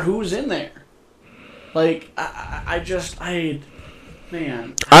 no matter who's in there. Like, I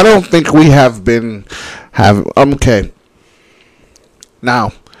don't think we have okay.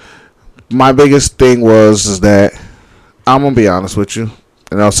 Now, my biggest thing is that I'm gonna be honest with you.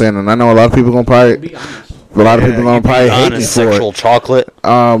 You know what I'm saying? And I know a lot of people gonna probably hate me for sexual chocolate.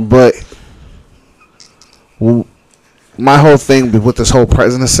 But my whole thing with this whole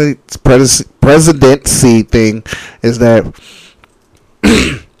presidency thing is that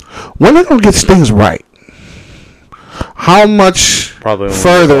when are gonna get things right? How much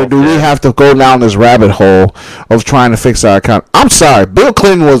further do we have to go down this rabbit hole of trying to fix our economy? I'm sorry, Bill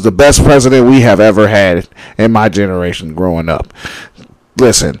Clinton was the best president we have ever had in my generation growing up.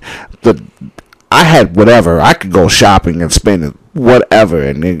 Listen, I had whatever. I could go shopping and spend whatever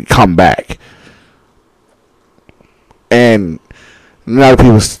and then come back. And a lot of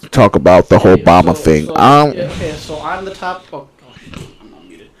people talk about the whole Obama thing. So I'm the top. Oh, I'm not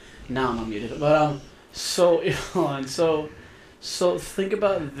muted. Now I'm unmuted. But so think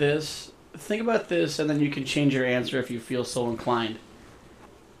about this. Think about this, and then you can change your answer if you feel so inclined.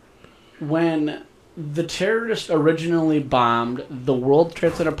 When the terrorists originally bombed the World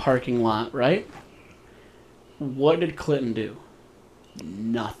Trade Center parking lot, right? What did Clinton do?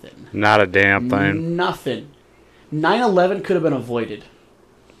 Nothing. Not a damn thing. Nothing. 9/11 could have been avoided.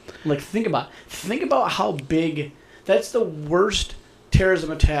 Like, think about how big. That's the worst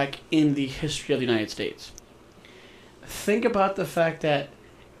terrorism attack in the history of the United States. Think about the fact that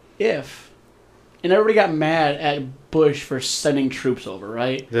and everybody got mad at Bush for sending troops over,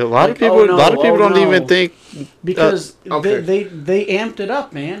 right? A lot of people don't even think because they amped it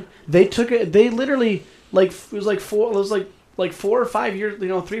up, man. They took it. They literally like 4 or 5 years,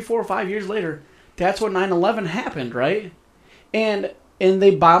 3, 4, or 5 years later. That's when 9/11 happened, right? And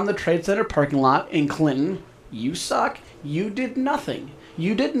they bombed the Trade Center parking lot. And Clinton, you suck. You did nothing.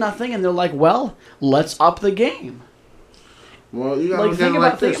 And they're like, well, let's up the game. Well, you gotta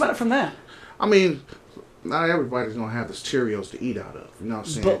think about it from that. I mean, not everybody's gonna have the Cheerios to eat out of. You know what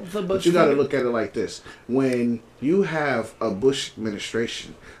I'm saying? But You got to look at it like this: when you have a Bush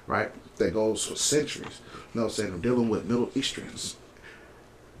administration, right, that goes for centuries. You know what I'm saying? I'm dealing with Middle Easterns.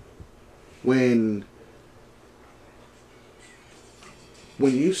 When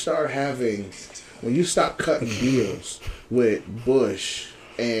you start having, when you stop cutting deals with Bush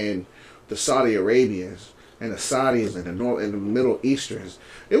and the Saudi Arabians and the Saudis and the North and the Middle Easterns,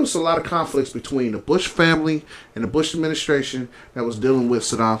 it was a lot of conflicts between the Bush family and the Bush administration that was dealing with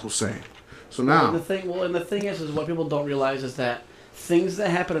Saddam Hussein. So now, and the thing is what people don't realize is that things that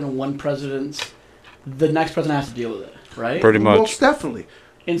happen in one president's, the next president has to deal with it, right? Pretty much. most definitely.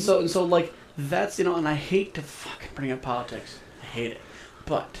 And so like that's and I hate to fucking bring up politics. I hate it,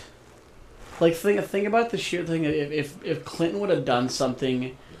 but like think about the sheer thing. If Clinton would have done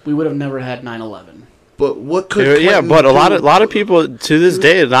something, we would have never had 9/11. But what could Clinton yeah, but do? a lot of people to this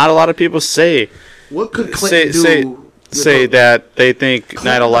day, not a lot of people say What could Clinton do? say that they think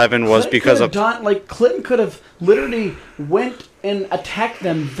 9/11 was because of Clinton could have literally went and attacked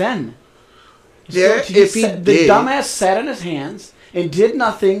them then. Yeah, So if he the did. dumbass sat on his hands and did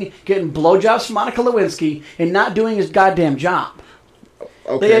nothing, getting blowjobs from Monica Lewinsky and not doing his goddamn job.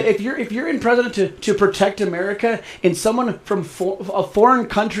 Okay. Like, if you're in president to protect America and someone from a foreign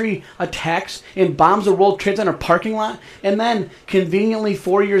country attacks and bombs a World Trade Center parking lot and then conveniently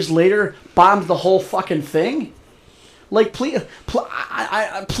 4 years later bombs the whole fucking thing, like please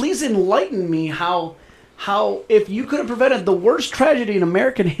enlighten me how if you could have prevented the worst tragedy in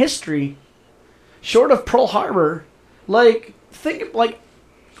American history, short of Pearl Harbor, like think like.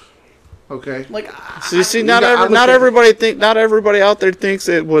 Okay. Like, not everybody out there thinks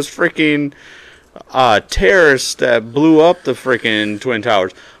it was freaking terrorists that blew up the freaking Twin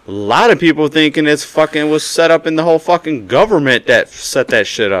Towers. A lot of people thinking it's fucking was set up in the whole fucking government that set that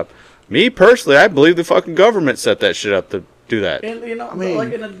shit up. Me personally, I believe the fucking government set that shit up to do that. And I mean,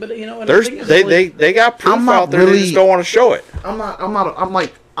 they got proof out there. They just don't want to show it. I'm kind of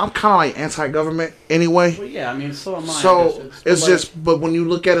like anti-government anyway. Well, yeah, I mean, so am I. So but when you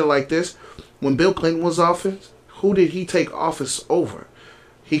look at it like this, when Bill Clinton was office, who did he take office over?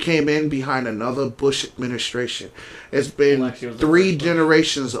 He came in behind another Bush administration. It's been 3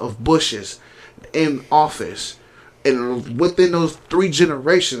 generations of Bushes in office. And within those 3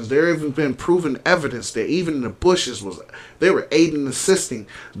 generations, there have been proven evidence that even the Bushes they were aiding and assisting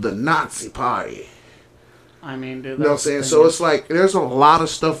the Nazi Party. I mean, dude, you know what I'm saying? So it's like there's a lot of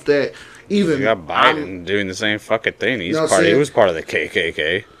stuff that even you got Biden doing the same fucking thing. He was part of the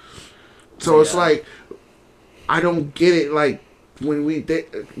KKK. So it's like I don't get it. Like when they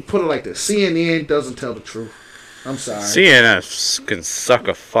put it like this, CNN doesn't tell the truth. I'm sorry. CNN can suck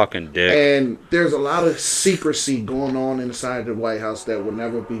a fucking dick. And there's a lot of secrecy going on inside the White House that will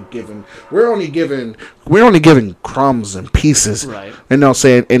never be given. We're only giving crumbs and pieces. Right. You know what I'm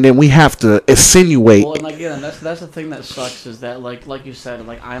saying? And then we have to insinuate. Well, and again, that's the thing that sucks is that like you said,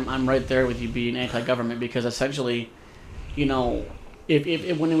 like I'm right there with you being anti-government because essentially, you know,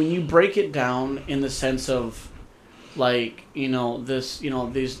 if when you break it down in the sense of like, you know, this, you know,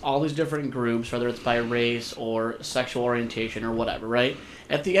 all these different groups, whether it's by race or sexual orientation or whatever, right?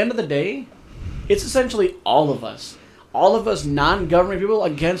 At the end of the day, it's essentially all of us non-government people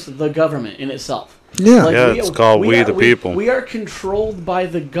against the government in itself. Yeah, like, it's called We the People. We are controlled by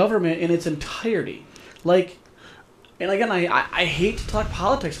the government in its entirety. Like, and again, I hate to talk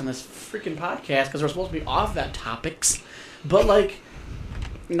politics on this freaking podcast because we're supposed to be off that topics, but like.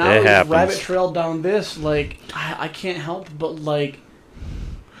 Now this rabbit trail down this, like, I can't help but, like,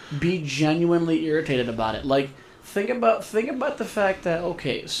 be genuinely irritated about it. Like, think about the fact that,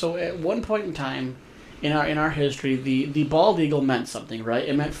 okay, so at one point in time in our history, the bald eagle meant something, right?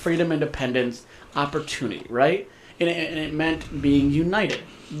 It meant freedom, independence, opportunity, right? And it meant being united.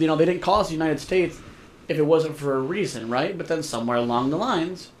 You know, they didn't call us the United States if it wasn't for a reason, right? But then somewhere along the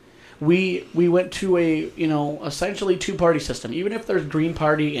lines, we went to a, you know, essentially 2-party system. Even if there's Green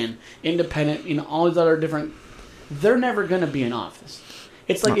Party and Independent, you know, all these other different, they're never going to be in office.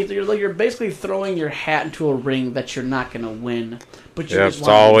 It's like you're basically throwing your hat into a ring that you're not going to win. But it's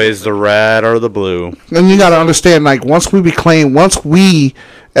always the red or the blue. And you got to understand, like once we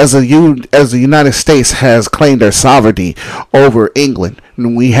as the United States has claimed their sovereignty over England,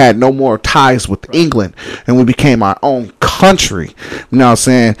 and we had no more ties with England, and we became our own country. You know what I'm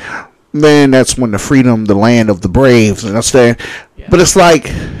saying? Then that's when the land of the braves, and that's there. Yeah. But it's like,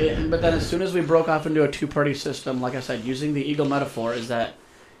 but then as soon as we broke off into a 2-party system, like I said, using the eagle metaphor, is that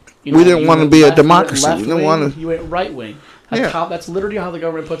you know, we didn't want to be a democracy. We didn't want to. You went right wing. That's literally how the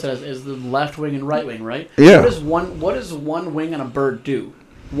government puts it: is the left wing and right wing, right? Yeah. What does one wing on a bird do?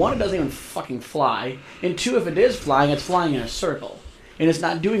 one, it doesn't even fucking fly, and two, if it is flying, it's flying in a circle, and it's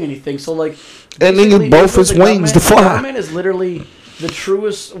not doing anything. So like, and then you both its wings to fly. The government is literally the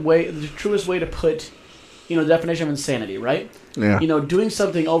truest way to put, the definition of insanity, right? Yeah. Doing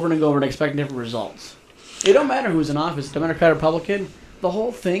something over and over and expecting different results. It don't matter who's in office, Democrat or Republican. The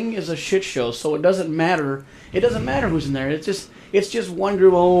whole thing is a shit show, so it doesn't matter. It doesn't matter who's in there. It's just one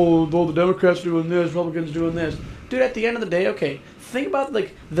group. Oh, the Democrats are doing this, Republicans doing this. Dude, at the end of the day, okay, think about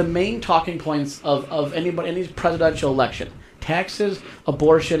like the main talking points of any presidential election: taxes,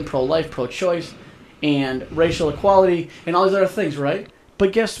 abortion, pro-life, pro-choice, and racial equality, and all these other things, right?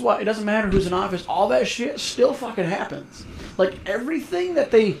 But guess what? It doesn't matter who's in office. All that shit still fucking happens. Like everything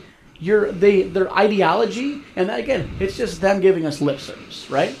that their ideology, and again, it's just them giving us lip service,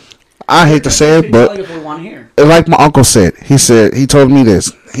 right? I hate to say it, but like my uncle said, he told me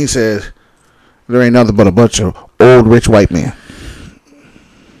this. He said, there ain't nothing but a bunch of old rich white men.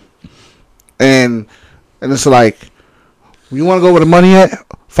 And it's like, you want to go where the money at?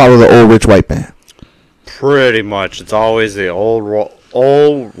 Follow the old rich white man. Pretty much, it's always the old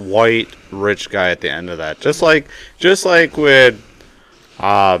white rich guy at the end of that. Just like with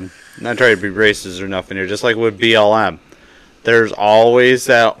not trying to be racist or nothing here, just like with BLM. There's always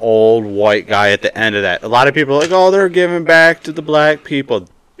that old white guy at the end of that. A lot of people are like, oh, they're giving back to the black people.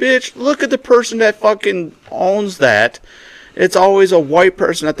 Bitch, look at the person that fucking owns that. It's always a white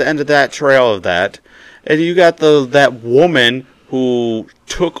person at the end of that trail of that. And you got that woman who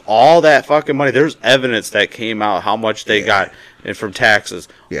took all that fucking money. There's evidence that came out how much they got from taxes.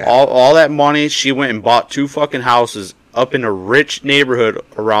 Yeah. All that money, she went and bought 2 fucking houses up in a rich neighborhood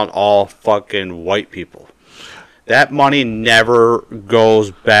around all fucking white people. That money never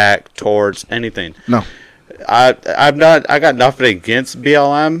goes back towards anything. No. I got nothing against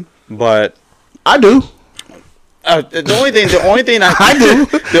BLM, but I do. The only thing I do.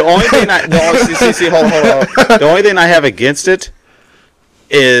 The only thing hold. The only thing I have against it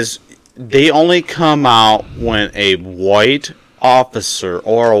is they only come out when a white officer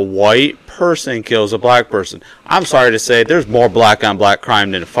or a white person kills a black person. I'm sorry to say, there's more black on black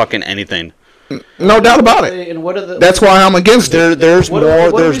crime than fucking anything. No doubt about it. And that's why I'm against it. There's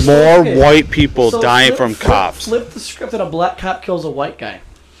more white people dying from cops. Flip the script that a black cop kills a white guy.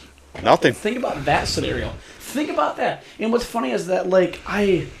 Nothing. Think about that scenario. Think about that. And what's funny is that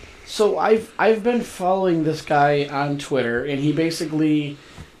I've been following this guy on Twitter, and he basically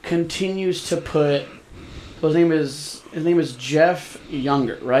continues to put. His name is Jeff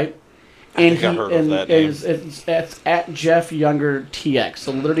Younger, right? And I heard of that name. It's at Jeff Younger TX.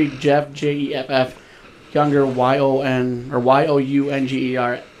 So literally Jeff JEFF Younger YON or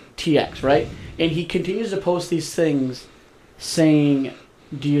YOUNGER TX, right? And he continues to post these things saying,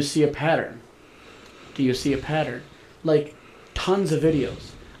 "Do you see a pattern? Do you see a pattern?" Like tons of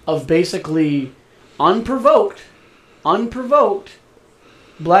videos of basically unprovoked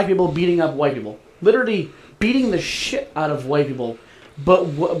black people beating up white people. Literally beating the shit out of white people. But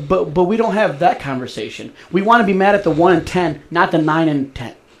we don't have that conversation. We want to be mad at the 1 in 10, not the 9 in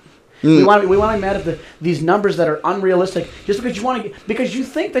 10. We want to be mad at these numbers that are unrealistic, just because because you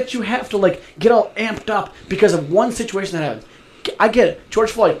think that you have to like get all amped up because of one situation that happens. I get it. George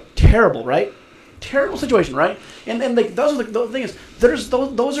Floyd, terrible, right? Terrible situation, right? And then like the thing is,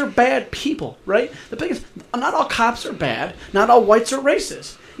 those are bad people, right? The thing is, not all cops are bad. Not all whites are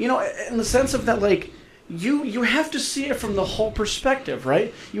racist. In the sense of that, like. You have to see it from the whole perspective,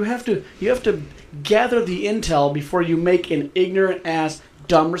 right? You have to gather the intel before you make an ignorant ass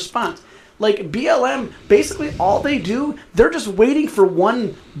dumb response. Like BLM, basically all they do, they're just waiting for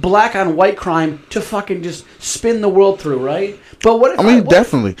one black on white crime to fucking just spin the world through, right? But what if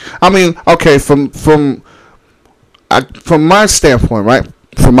definitely. Okay, from my standpoint, right?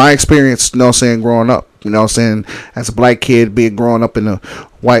 From my experience, growing up, as a black kid, growing up in a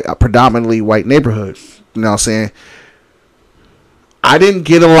predominantly white neighborhood. I didn't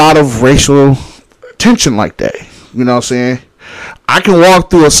get a lot of racial attention like that. I can walk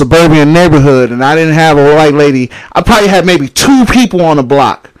through a suburban neighborhood and I didn't have a white lady. I probably had maybe 2 people on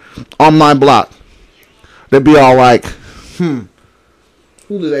my block. They'd be all like, who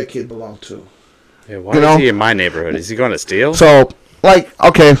did that kid belong to? Yeah, why is he in my neighborhood? Is he going to steal? So,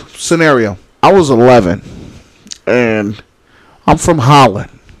 okay, scenario. I was 11 and I'm from Holland.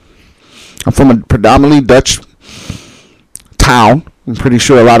 I'm from a predominantly Dutch town. I'm pretty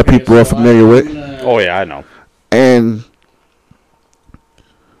sure a lot of people are familiar with. Oh, yeah, I know. And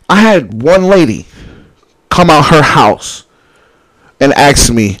I had one lady come out her house and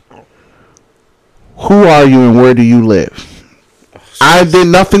ask me, "Who are you and where do you live?" I did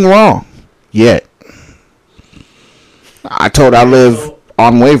nothing wrong yet. I told her I live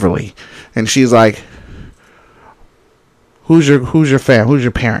on Waverly, and she's like, who's your fam? Who's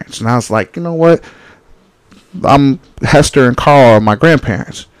your parents? And I was like, you know what? I'm Hester and Carl are my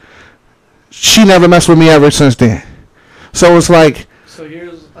grandparents. She never messed with me ever since then. So it's like. So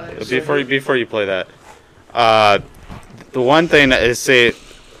here's before you play that, the one thing that is, say,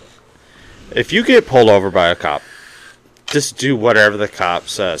 if you get pulled over by a cop, just do whatever the cop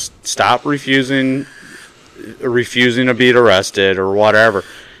says. Stop refusing to be arrested or whatever,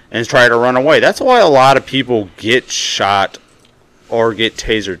 and try to run away. That's why a lot of people get shot or get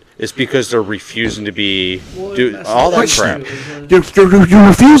tasered. It's because they're refusing to be all that crap. You're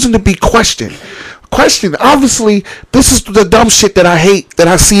refusing to be questioned. Obviously, this is the dumb shit that I hate, that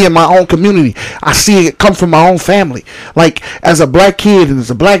I see in my own community. I see it come from my own family. Like, as a black kid and as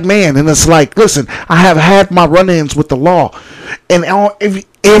a black man, and it's like, listen, I have had my run-ins with the law. And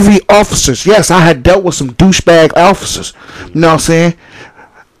every officers, yes, I had dealt with some douchebag officers. You know what I'm saying?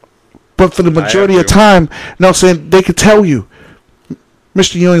 But for the majority of time, you know what I'm saying, they could tell you,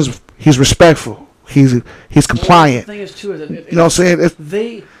 Mr. Ewing, he's respectful. He's compliant. The thing is, too, is that you know what I'm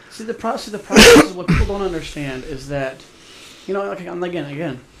saying? The process is what people don't understand is that, you know,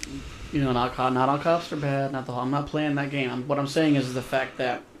 again, you know, not all cops are bad. I'm not playing that game. What I'm saying is the fact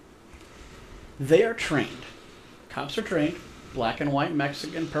that they are trained. Cops are trained. Black and white,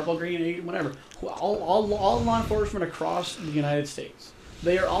 Mexican, purple, green, Asian, whatever. All law enforcement across the United States.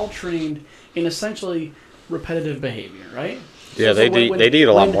 They are all trained in essentially repetitive behavior, right? Yeah, they need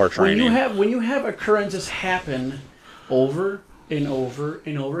a lot more training. When you have occurrences happen over and over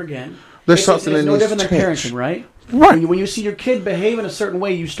and over again, there's something it's that no needs different to than change. parenting, right? Right. When you see your kid behave in a certain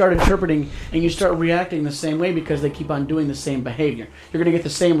way, you start interpreting and you start reacting the same way because they keep on doing the same behavior. You're going to get the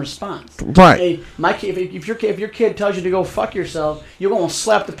same response. Right. Hey, my kid, if your kid tells you to go fuck yourself, you're going to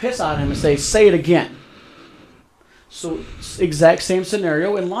slap the piss out of him and say it again. So exact same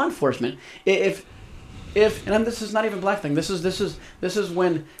scenario in law enforcement. If this is not even black thing. This is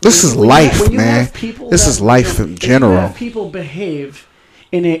when life, man. This is life in general. If you have people behave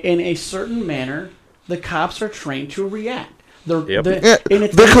in a certain manner, the cops are trained to react.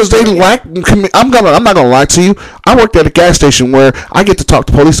 Because they lack. I'm not gonna lie to you. I worked at a gas station where I get to talk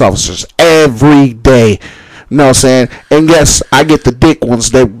to police officers every day. You know what I'm saying? And yes, I get the dick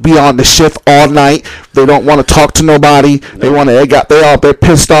ones that be on the shift all night. They don't want to talk to nobody. They're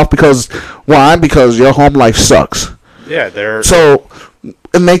pissed off because why? Because your home life sucks. Yeah, they're so,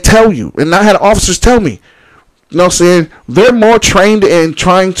 and they tell you, and I had officers tell me, you know what I'm saying? They're more trained in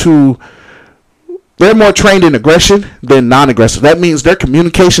aggression than non-aggressive. That means their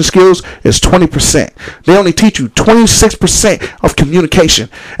communication skills is 20%. They only teach you 26% of communication,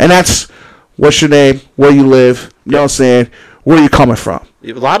 and that's what's your name, where you live, you know what I'm saying, where you coming from.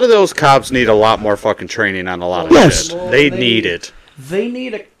 A lot of those cops need a lot more fucking training on a lot of shit. They need it. They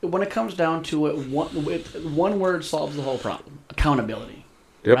need when it comes down to it, one word solves the whole problem. Accountability.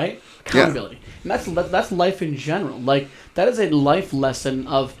 Yep. Right? Accountability. Yeah. And that's life in general. Like, that is a life lesson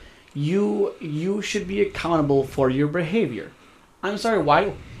of you should be accountable for your behavior. I'm sorry,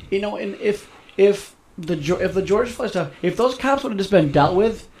 why? You know, and if the George Floyd stuff, if those cops would have just been dealt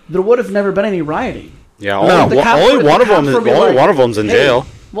with, there would have never been any rioting. Yeah, only one of them's in jail.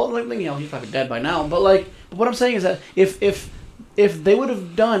 Well, you know, he's probably dead by now. But what I'm saying is that if they would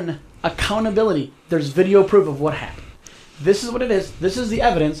have done accountability, there's video proof of what happened. This is what it is. This is the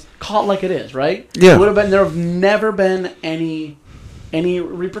evidence. Call it like it is, right? Yeah. There have never been any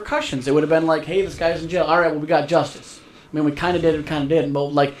repercussions. It would have been like, hey, this guy's in jail. All right, well, we got justice. I mean, we kind of did, but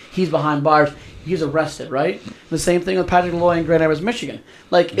like, he's behind bars. He's arrested, right? The same thing with Patrick Malloy in Grand Rapids, Michigan.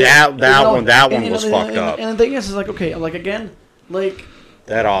 Like that one was fucked up. And the thing is like, okay, like again, like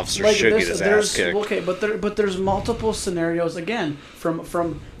that officer should get his ass kicked. Okay, but there's multiple scenarios again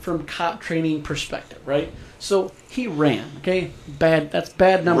from cop training perspective, right? So he ran, okay, that's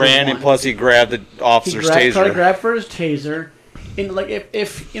bad number one. And plus he grabbed the officer's taser. Tried to grab for his taser. And like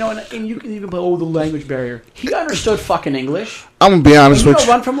if you know, and you can play the language barrier. He understood fucking English. I'm gonna be honest with you. You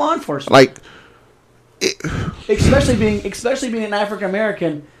don't run from law enforcement. Like, especially being an African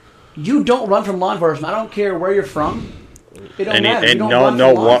American, you don't run from law enforcement. I don't care where you're from. It don't matter.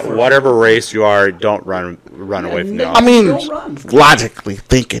 And whatever race you are, don't run away from them. I mean, logically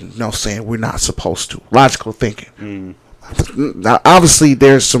thinking, you know what I'm saying, we're not supposed to. Logical thinking. Now, obviously,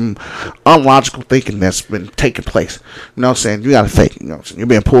 there's some unlogical thinking that's been taking place. You know what I'm saying? You got to think. You know what I'm saying? You're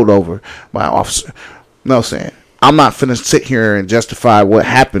being pulled over by an officer. You know what I'm saying? I'm not finna sit here and justify what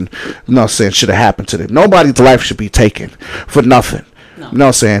happened. You know what I'm saying? Should have happened to them. Nobody's life should be taken for nothing. No. You know what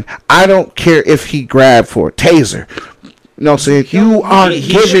I'm saying? I don't care if he grabbed for a taser. You know what I'm saying? You are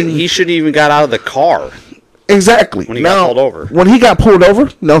giving... He should even got out of the car. Exactly. When he got pulled over. When he got pulled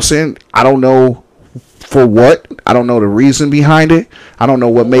over, no saying I don't know for what. I don't know the reason behind it. I don't know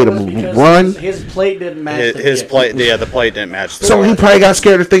what made him run. His plate didn't match. His plate, yeah, the plate didn't match. So he probably got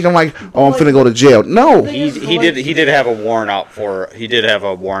scared of thinking like, "Oh, I'm finna go to jail." No, he did have a warrant out for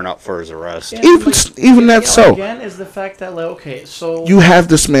his arrest. Yeah, even that so. Again, is the fact that like, okay, so you have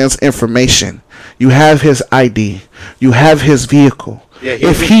this man's information, you have his ID, you have his vehicle. Yeah,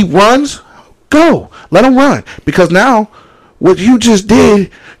 if he runs, go let him run because now what you just did,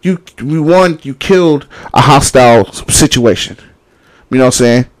 you killed a hostile situation. You know what I'm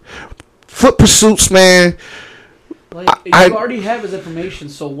saying? Foot pursuits, man. Like, you already have his information,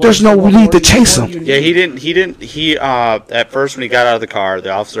 so there's no need to chase him. Yeah, he didn't. He at first when he got out of the car, the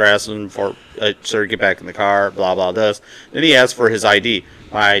officer asked him for, "Sir, get back in the car." Blah blah. This. Then he asked for his ID.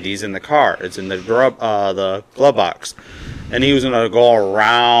 My ID's in the car. It's in the glove box. And he was gonna go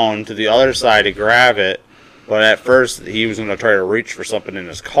around to the other side to grab it, but at first he was gonna try to reach for something in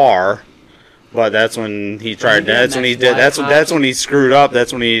his car. But that's when he tried. That's when he did. That's when he screwed up.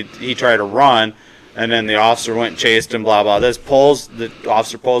 That's when he tried to run. And then the officer went and chased him, blah blah. The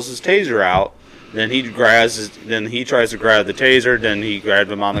officer pulls his taser out. Then he tries to grab the taser. Then he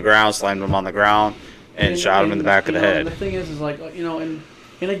grabbed him on the ground, slammed him on the ground, and shot him in the back of the head. The thing is like and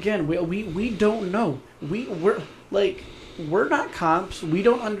again we don't know. We're not cops. We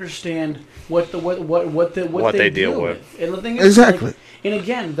don't understand what they deal with. And the thing is, exactly. Like, and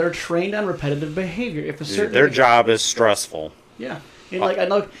again, they're trained on repetitive behavior. If a certain their job is stressful. Yeah. And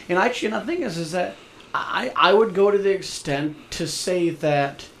the thing is that I would go to the extent to say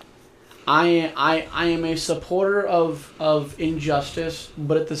that I am a supporter of injustice,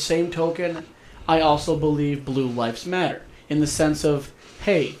 but at the same token, I also believe blue lives matter in the sense of,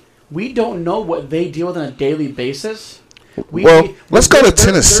 hey, we don't know what they deal with on a daily basis. Let's go to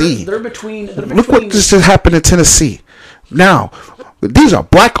Tennessee. They're between. Look what just happened in Tennessee. Now, these are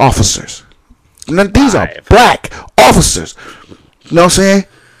black officers. These are black officers. You know what I'm saying?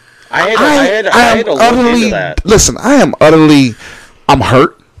 I had to look into that. Listen, I'm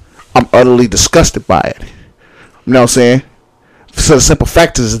hurt. I'm utterly disgusted by it. You know what I'm saying? So the simple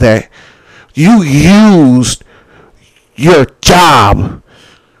fact is that you used your job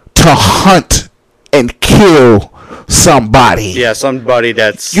to hunt and kill somebody. Yeah, somebody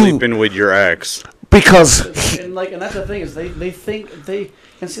that's sleeping with your ex. Because and that's the thing is they think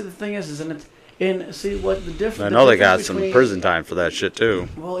and see the thing is and see what the difference. I know they got some prison time for that shit too.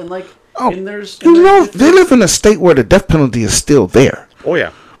 Well, and there's they live in a state where the death penalty is still there. Oh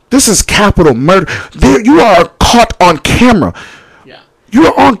yeah. This is capital murder. You are caught on camera. Yeah. You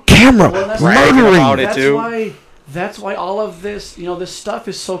are on camera murdering. That's why all of this, this stuff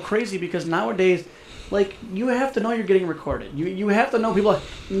is so crazy because nowadays, like, you have to know you're getting recorded. You have to know people.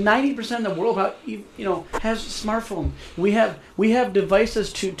 90% of the world, has smartphone. We have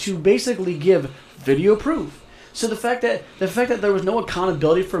devices to basically give video proof. So the fact that there was no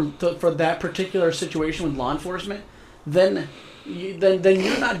accountability for that particular situation with law enforcement, then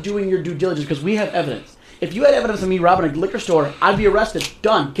you're not doing your due diligence because we have evidence. If you had evidence of me robbing a liquor store, I'd be arrested.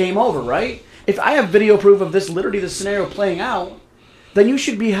 Done. Game over, right? If I have video proof of this scenario playing out, then you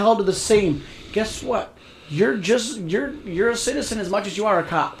should be held to the same. Guess what? You're a citizen as much as you are a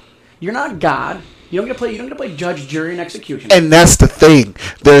cop. You're not God. You don't get to play judge, jury, and executioner. And that's the thing.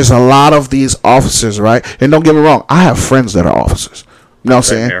 There's a lot of these officers, right? And don't get me wrong, I have friends that are officers. You know what I'm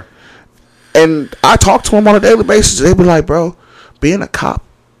saying? Here. And I talk to them on a daily basis. They be like, bro, being a cop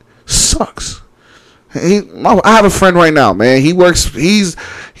sucks. I have a friend right now, man. He's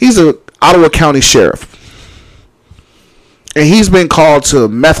a Ottawa County sheriff. And he's been called to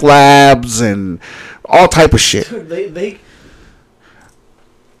meth labs and all type of shit. Dude, they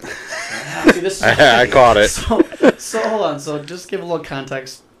I caught it. So hold on. So just give a little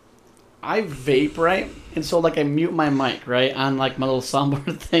context. I vape, right? And so I mute my mic, right, on my little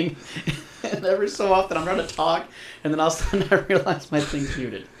soundboard thing. And every so often I'm trying to talk, and then all of a sudden I realize my thing's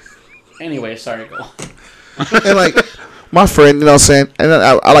muted. Anyway, sorry, go on. And my friend, you know what I'm saying?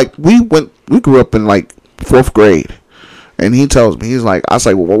 And we grew up in 4th grade. And he tells me, I was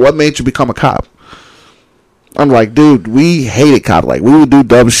like, well, what made you become a cop? I'm like, dude, we hated cops. We would do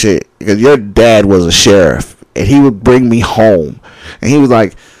dumb shit because your dad was a sheriff and he would bring me home. And he was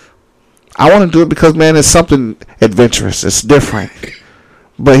like, I want to do it because, man, it's something adventurous. It's different.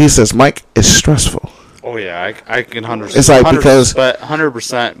 But he says, Mike, it's stressful. Oh yeah, I can 100%. It's because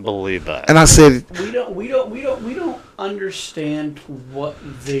 100% believe that. And I said, we don't understand what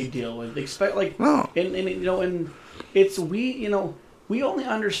they deal with. Expect no. And it's we only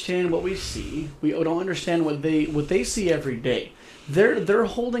understand what we see. We don't understand what they see every day. They're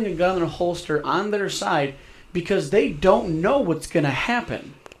holding a gun in a holster on their side because they don't know what's going to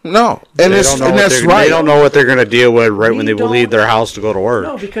happen. No, and that's right. They don't know what they're going to deal with when they leave their house to go to work.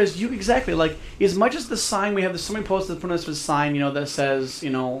 No, because exactly like as much as the sign we have, somebody posted this sign, that says,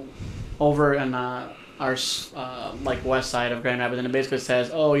 over in our like west side of Grand Rapids, and it basically says,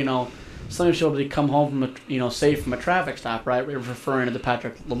 somebody should be come home from safe from a traffic stop, right? We're referring to the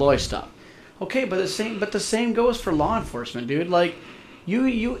Patrick Laloy stuff. Okay, but the same goes for law enforcement, dude. Like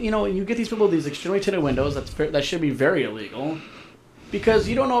you get these people with these extremely tinted windows. That should be very illegal. Because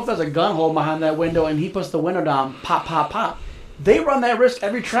you don't know if there's a gun hole behind that window and he puts the window down, pop, pop, pop. They run that risk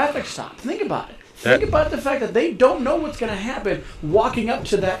every traffic stop. Think about it. Think about the fact that they don't know what's going to happen walking up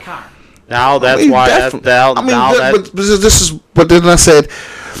to that car. Now that's why. But then I said,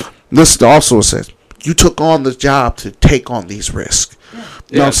 this also says, you took on the job to take on these risks. Yeah.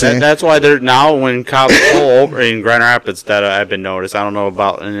 You know what I'm saying? That's why they're now when cops pull over in Grand Rapids that I've been noticed. I don't know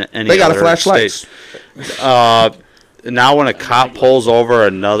about in any they got other a flashlight. Now when a cop pulls over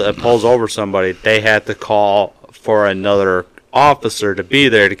somebody, they have to call for another officer to be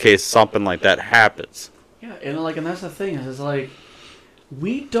there in case something like that happens. Yeah, and that's the thing is like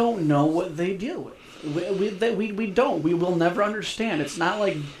we don't know what they deal with. We don't. We will never understand. It's not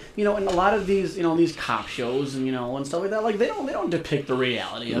like in a lot of these these cop shows and and stuff like that. Like they don't depict the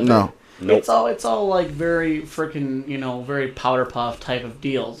reality of it. No. Nope. It's all like very freaking very powder puff type of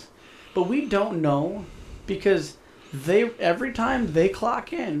deals, but we don't know because. Every time they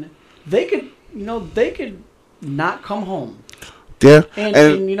clock in, they could not come home. Yeah,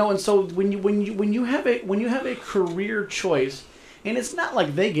 and so when you have a career choice, and it's not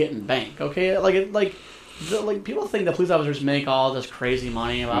like they get in bank, okay? Like people think that police officers make all this crazy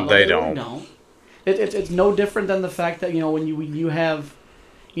money about. They don't. No, it's no different than the fact that when you have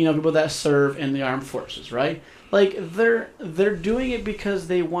people that serve in the armed forces, right? Like they're doing it because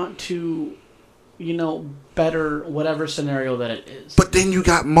they want to. Better whatever scenario that it is. But then you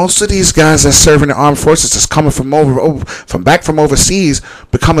got most of these guys that serve in the armed forces that's coming from from overseas,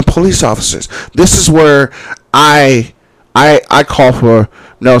 becoming police officers. This is where I call for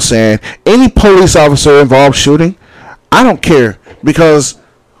saying any police officer involved shooting, I don't care because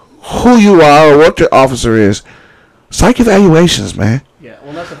who you are or what your officer is, psych evaluations, man. Yeah,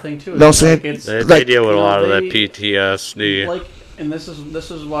 well that's the thing too. They deal with a lot of that PTSD. And this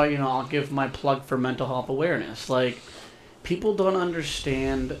is why I'll give my plug for mental health awareness. Like people don't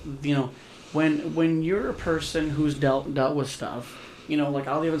understand when you're a person who's dealt with stuff. Like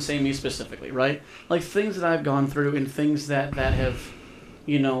I'll even say me specifically, right? Like things that I've gone through and things that have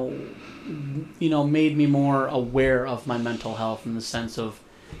made me more aware of my mental health in the sense of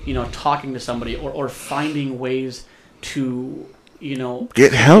talking to somebody or finding ways to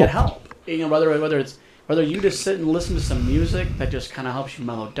get help. Whether you just sit and listen to some music that just kind of helps you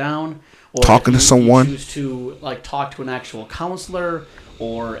mellow down, or talking to someone, you choose to talk to an actual counselor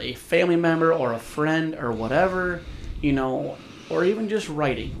or a family member or a friend or whatever, or even just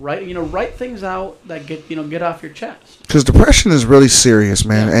writing, right? Write things out that get off your chest. Because depression is really serious,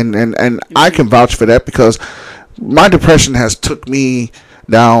 man, yeah. and I can vouch for that because my depression has took me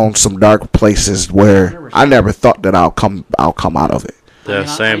down some dark places where I never thought that I'll come out of it. Yeah,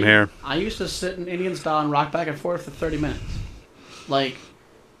 same here. I used to sit in Indian style and rock back and forth for 30 minutes. Like,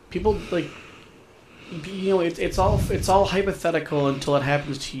 people, it's all hypothetical until it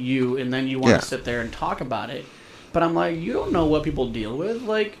happens to you, and then you want to sit there and talk about it. But I'm like, you don't know what people deal with.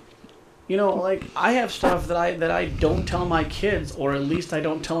 Like, I have stuff that I don't tell my kids, or at least I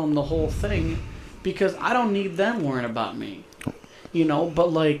don't tell them the whole thing, because I don't need them worrying about me.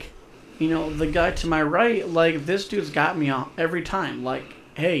 But the guy to my right, this dude's got me every time. Like,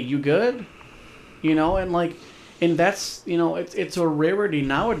 hey, you good? And that's, it's a rarity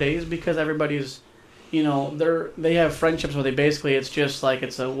nowadays because everybody's, they have friendships where it's just like,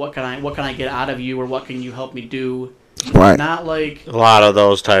 it's a, what can I get out of you or what can you help me do? Right. Not like a lot of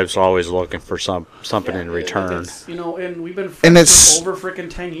those types are always looking for something in return. And we've been friends for over freaking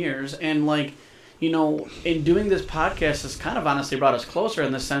 10 years and in doing this podcast has kind of honestly brought us closer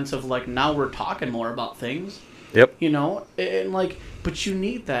in the sense of now we're talking more about things. Yep. And but you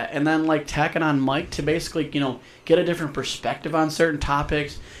need that. And then tacking on Mike to basically, get a different perspective on certain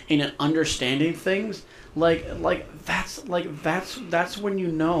topics and understanding things. That's when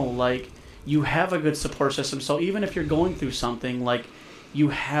you have a good support system. So even if you're going through something, you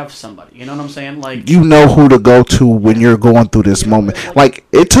have somebody. You know what I'm saying? You know who to go to when you're going through this moment.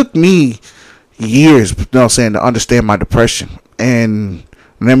 It took me years, to understand my depression. And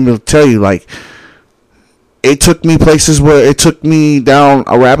let me tell you, it took me places where it took me down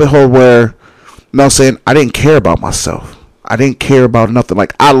a rabbit hole where, I didn't care about myself. I didn't care about nothing.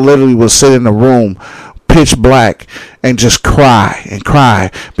 I literally was sitting in a room pitch black and just cry and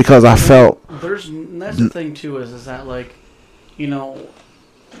cry because I felt. That's the thing too is that like, you know,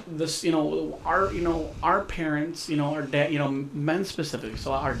 this our parents, our dad, men specifically,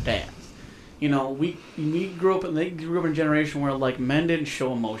 so our dads, we grew up and they grew up in a generation where like men didn't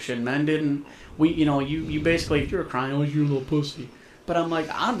show emotion, men didn't you basically, if you were crying, oh, you're a little pussy. But I'm like,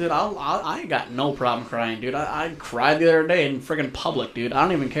 I ain't got no problem crying, dude. I cried the other day in friggin' public, dude. I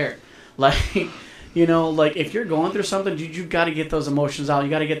don't even care. Like, like if you're going through something, dude, you got to get those emotions out. You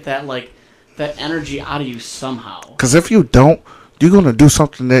got to get that that energy out of you somehow. Because if you don't, you're gonna do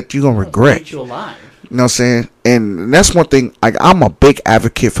something that you're gonna regret. Keep you alive. You know what I'm saying? And that's one thing. Like, I'm a big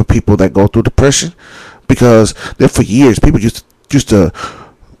advocate for people that go through depression because for years people used to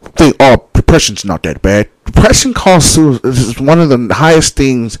think, oh, depression's not that bad. Depression is one of the highest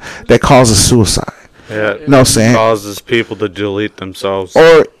things that causes suicide. Yeah, you know what I'm saying? It causes people to delete themselves.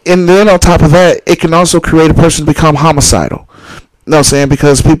 And then on top of that, it can also create a person to become homicidal. You know what I'm saying?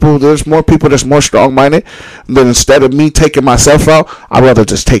 Because there's more people that's more strong-minded. Then instead of me taking myself out, I'd rather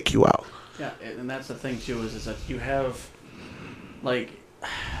just take you out. Yeah, and that's the thing too is that you have, like,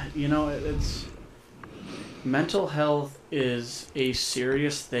 it's mental health is a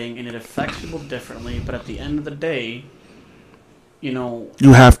serious thing and it affects people differently. But at the end of the day,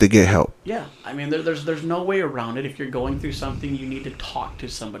 you have to get help. Yeah, I mean, there's no way around it. If you're going through something, you need to talk to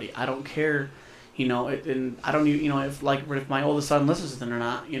somebody. I don't care, and I don't even, if my oldest son listens to it or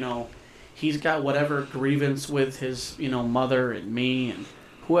not, he's got whatever grievance with his, mother and me and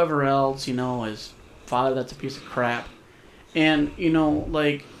whoever else, his father that's a piece of crap. And,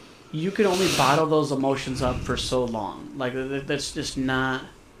 you can only bottle those emotions up for so long. Like, that's just not,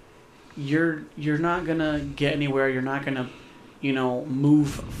 you're not going to get anywhere. You're not going to, move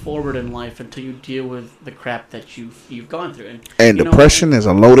forward in life until you deal with the crap that you've gone through. And depression is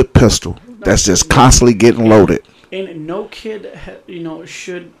a loaded pistol that's just constantly getting loaded. And no kid,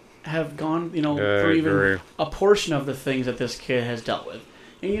 should have gone, through even a portion of the things that this kid has dealt with.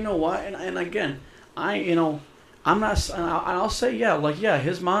 And you know what? And again, I'm not. I'll say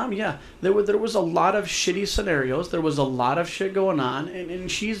his mom. Yeah, there was a lot of shitty scenarios. There was a lot of shit going on,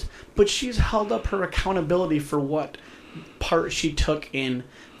 and she's held up her accountability for what part she took in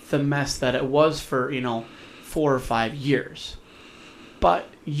the mess that it was for 4 or 5 years. But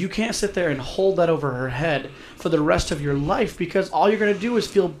you can't sit there and hold that over her head for the rest of your life because all you're going to do is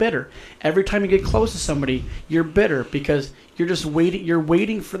feel bitter. Every time you get close to somebody, you're bitter because you're just waiting. You're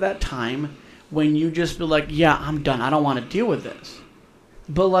waiting for that time when you just be like, yeah, I'm done. I don't want to deal with this.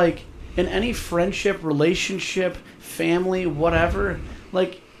 But like in any friendship, relationship, family, whatever,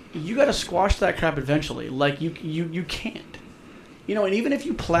 like you got to squash that crap eventually. Like you can't. And even if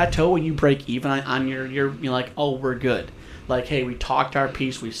you plateau and you break even on you're like, oh, we're good. Like, hey, we talked our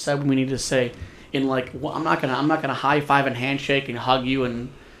piece. We said what we needed to say. And like, well, I'm not gonna high five and handshake and hug you and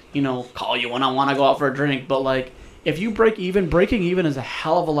call you when I want to go out for a drink. But like, if you breaking even is a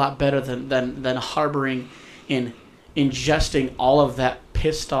hell of a lot better than harboring and ingesting all of that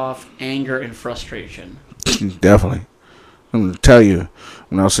pissed off anger and frustration. Definitely, I'm gonna tell you.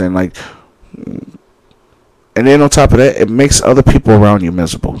 I'm saying, like, and then on top of that, it makes other people around you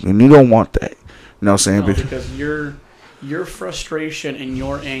miserable, and you don't want that. You know what I'm saying? No, because your frustration and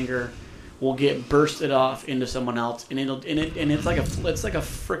your anger will get bursted off into someone else, and it's like a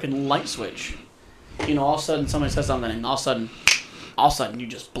freaking light switch. All of a sudden somebody says something, and all of a sudden you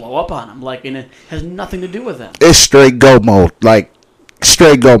just blow up on them, like, and it has nothing to do with them. It's straight go mode,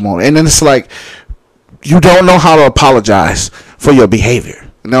 and then it's like you don't know how to apologize for your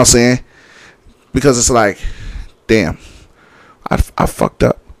behavior. You know what I'm saying? Because it's like, damn, I fucked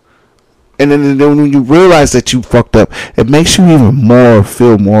up. And then when you realize that you fucked up, it makes you even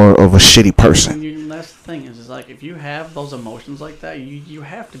feel more of a shitty person. And that's the thing is like if you have those emotions like that, you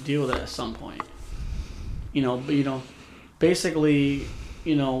have to deal with it at some point. But basically,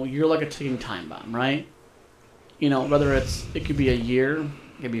 you're like a ticking time bomb, right? Whether it could be a year,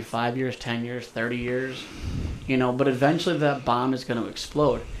 it could be 5 years, 10 years, 30 years, but eventually that bomb is going to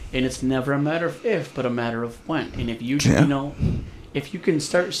explode. And it's never a matter of if, but a matter of when. And if if you can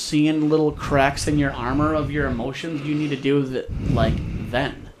start seeing little cracks in your armor of your emotions, you need to deal with it like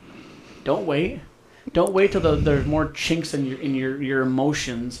then. Don't wait. Don't wait till there's more chinks in your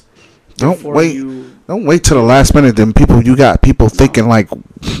emotions. Don't wait till the last minute. Then you got people thinking like,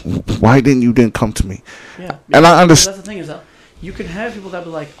 why didn't come to me? Yeah, and I understand. That's the thing is that you can have people that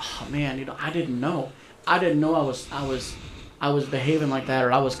be like, oh man, I didn't know I was behaving like that,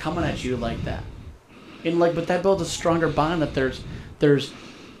 or I was coming at you like that. And like, but that builds a stronger bond that there's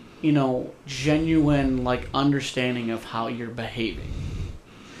genuine like understanding of how you're behaving.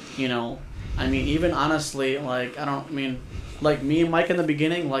 I mean, even honestly, like like me and Mike in the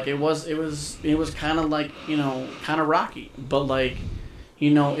beginning, like it was kind of like kind of rocky, but like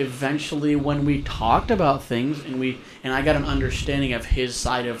eventually when we talked about things and I got an understanding of his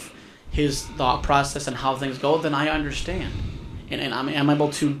side of his thought process and how things go, then I understand, and I'm able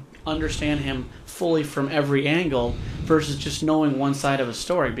to understand him fully from every angle versus just knowing one side of a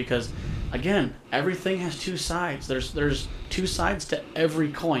story. Because again, everything has two sides. There's two sides to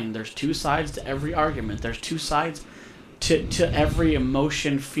every coin. There's two sides to every argument. There's two sides to every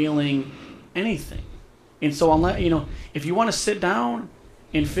emotion, feeling, anything. And so unless if you want to sit down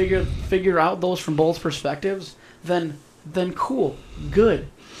and figure out those from both perspectives, then cool, good.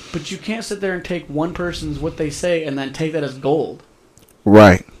 But you can't sit there and take one person's what they say and then take that as gold.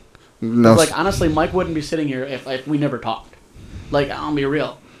 Right. No. Like honestly, Mike wouldn't be sitting here if we never talked. Like, I'll be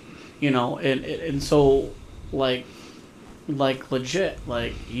real, and so like legit,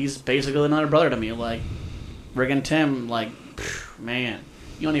 like he's basically another brother to me. Like Rick and Tim, like man,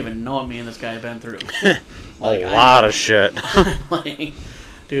 you don't even know what me and this guy have been through. Like, a lot of shit. Like,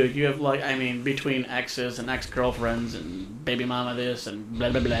 dude, you have between exes and ex-girlfriends and baby mama this and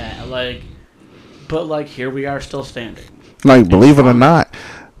blah blah blah. Like, but like here we are still standing. Like, believe it or not,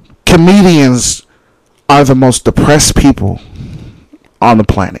 comedians are the most depressed people on the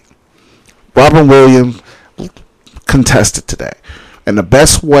planet. Robin Williams contested today. And the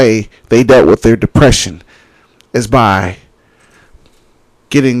best way they dealt with their depression is by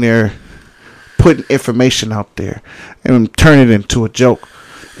putting information out there and turning it into a joke.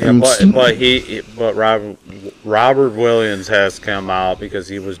 Yeah, but Robert Williams has come out because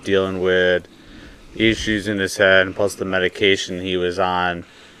he was dealing with issues in his head, and plus the medication he was on,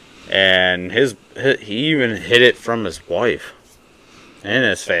 and he even hid it from his wife and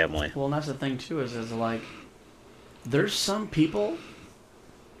his family. Well, and that's the thing too is like there's some people,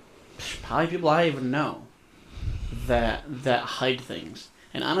 probably people I even know, that hide things.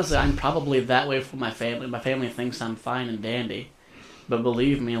 And honestly, I'm probably that way for my family. My family thinks I'm fine and dandy, but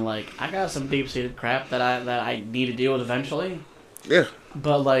believe me, like I got some deep-seated crap that I need to deal with eventually. Yeah.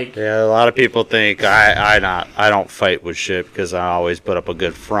 But like, yeah, a lot of people think I don't fight with shit because I always put up a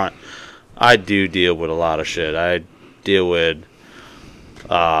good front. I do deal with a lot of shit. I deal with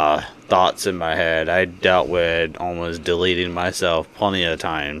thoughts in my head. I dealt with almost deleting myself plenty of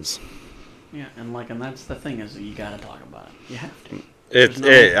times. Yeah, and that's the thing is you gotta talk about it. You have to.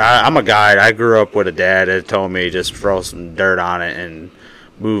 I'm a guy. I grew up with a dad that told me just throw some dirt on it and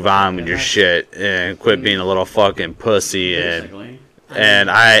move on with your shit and quit being a little fucking pussy. Basically.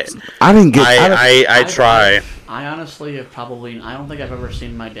 I try. I honestly have I don't think I've ever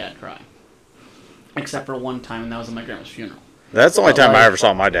seen my dad cry, except for one time, and that was at my grandma's funeral. That's the only time I ever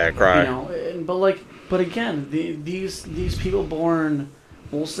saw my dad cry. But again, these people born,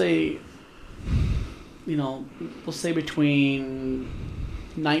 we'll say between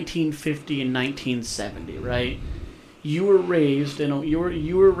 1950 and 1970, right? You were raised,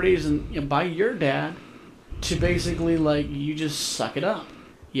 you were raised by your dad to basically like you just suck it up,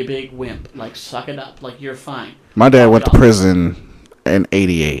 you big wimp. Like suck it up, like you're fine. My dad went to prison in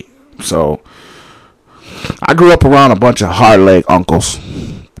 '88, so I grew up around a bunch of hard leg uncles.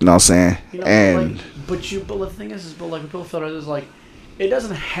 You know what I'm saying? But the thing is like people feel it is like it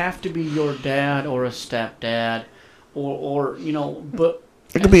doesn't have to be your dad or a stepdad or but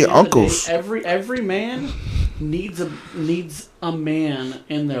it could be uncles. Day, every man needs a man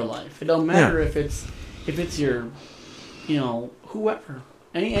in their life. It don't matter if it's your whoever.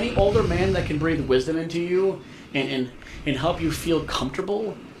 Any older man that can breathe wisdom into you and help you feel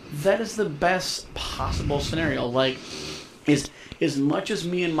comfortable, that is the best possible scenario. Like as much as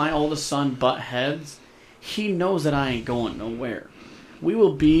me and my oldest son butt heads, he knows that I ain't going nowhere. We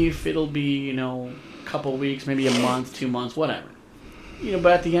will beef, it'll be, a couple weeks, maybe a month, 2 months, whatever.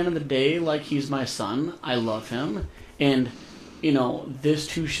 But at the end of the day, like, he's my son. I love him. And, this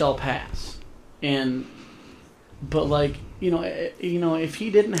too shall pass. But like, if he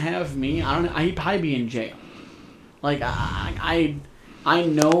didn't have me, he'd probably be in jail. Like, I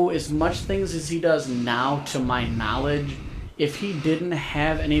know as much things as he does now, to my knowledge, if he didn't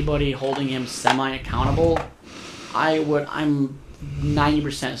have anybody holding him semi-accountable, I'm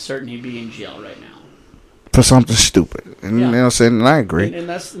 90% certain he'd be in jail right now. For something stupid. And you know what I'm saying? And I agree. And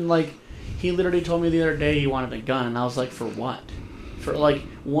that's like, he literally told me the other day he wanted a gun, and I was like, for what? For like,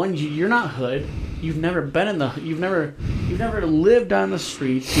 one, you're not hood. You've never been you've never lived on the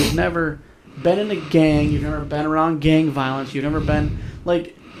streets. You've never been in a gang. You've never been around gang violence. You've never been,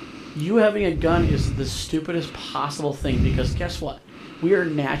 like, you having a gun is the stupidest possible thing, because guess what? We are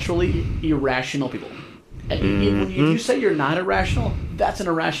naturally irrational people. If you say you're not irrational, that's an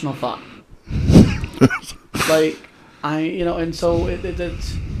irrational thought. Like, and so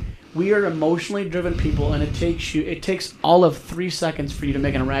it's we are emotionally driven people, and it takes all of 3 seconds for you to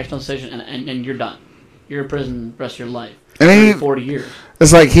make an irrational decision, and you're done. You're in prison the rest of your life. And 40 years.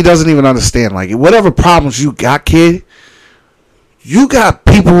 It's like he doesn't even understand. Like, whatever problems you got, kid, you got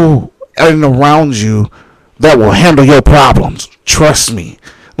people around you that will handle your problems. Trust me.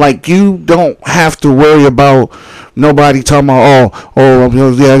 Like, you don't have to worry about nobody talking about,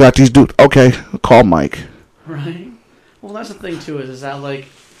 yeah, I got these dudes. Okay, call Mike. Right. Well, that's the thing too. Is that like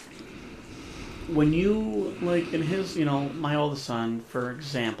when you like in his, my oldest son, for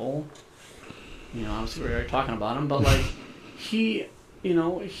example. Obviously we're already talking about him, but like his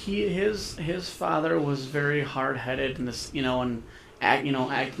father was very hard headed in this, and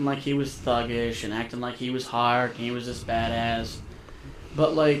acting like he was thuggish and acting like he was hard and he was this badass.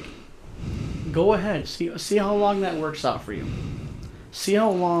 But like, go ahead, see how long that works out for you. See how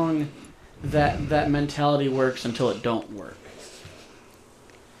long that mentality works until it don't work.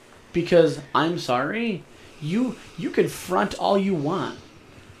 Because I'm sorry, you can front all you want.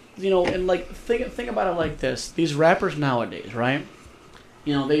 And like think about it like this: these rappers nowadays, right?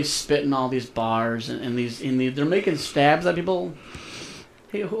 They spit in all these bars and they're making stabs at people.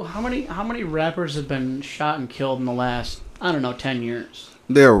 Hey, how many rappers have been shot and killed in the last 10 years?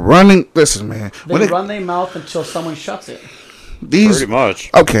 They're running. Listen, man. They run their mouth until someone shuts it. Pretty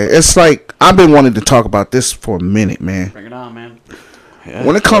much. Okay, it's like I've been wanting to talk about this for a minute, man. Bring it on, man. Yeah,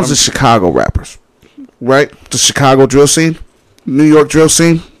 when it comes to Chicago rappers, right? The Chicago drill scene, New York drill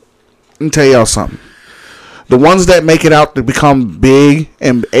scene. Let me tell y'all something. The ones that make it out to become big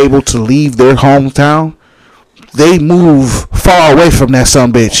and able to leave their hometown, they move far away from that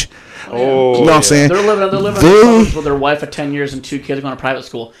son bitch. Oh, you know what I'm saying? They're living with their wife of 10 years and 2 kids going to private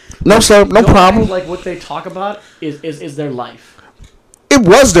school. No, sir, no problem. Like what they talk about is their life. It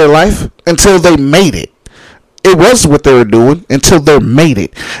was their life until they made it. It was what they were doing until they made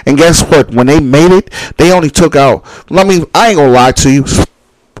it. And guess what? When they made it, they only took out. I ain't gonna lie to you.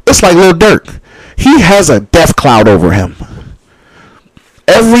 It's like Lil Durk. He has a death cloud over him.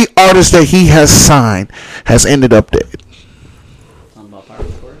 Every artist that he has signed has ended up dead.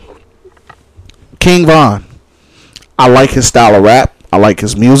 King Von. I like his style of rap. I like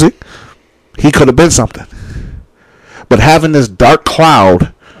his music. He could have been something. But having this dark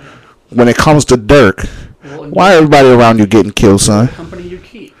cloud when it comes to Durk, why everybody around you getting killed, son? Company you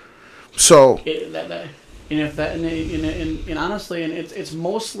keep. So and honestly, and it's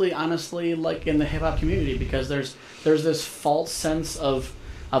mostly honestly like in the hip hop community, because there's this false sense of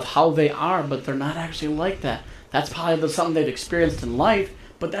how they are, but they're not actually like that. That's probably something they've experienced in life,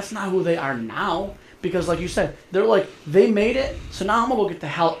 but that's not who they are now. Because like you said, they're like, they made it, so now I'm gonna go get the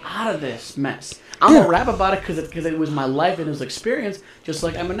hell out of this mess. I'm gonna rap about it because it was my life and his experience. Just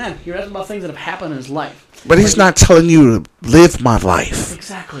like Eminem, he raps about things that have happened in his life. But he's not telling you to live my life.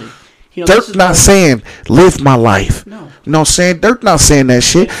 Exactly. Dirk not saying live my life. No. You know what I'm saying? Dirk not saying that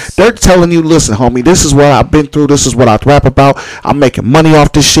shit. Dirk telling you, listen, homie, this is what I've been through. This is what I rap about. I'm making money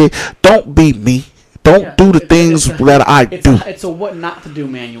off this shit. Don't be me. Don't do the things that I do. It's a what not to do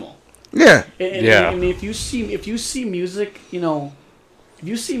manual. Yeah. And if you see music, if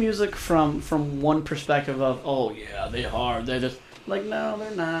you see music from one perspective of, oh yeah, they're hard, they're just like, no,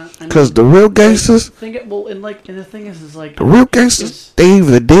 they're not. Because the real gangsters, and the thing is like the real gangsters, they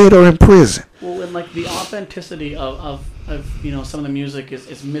either dead or in prison. Well, and like the authenticity of some of the music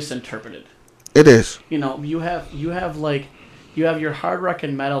is misinterpreted. It is. You have your hard rock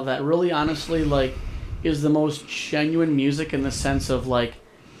and metal that really honestly like is the most genuine music in the sense of like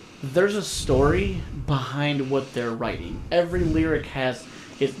there's a story behind what they're writing. Every lyric has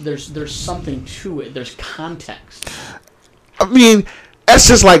there's something to it. There's context. I mean, that's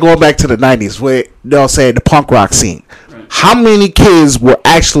just like going back to the 90s where they'll say the punk rock scene. Right. How many kids were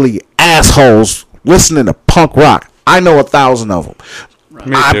actually assholes listening to punk rock? I know 1,000 of them. Right.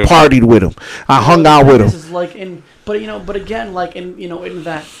 I partied with them. I hung out with them. Is like but again, like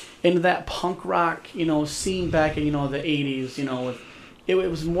in that punk rock, scene back in the 80s, it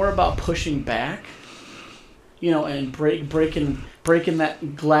was more about pushing back, and breaking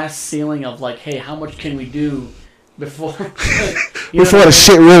that glass ceiling of like, hey, how much can we do before the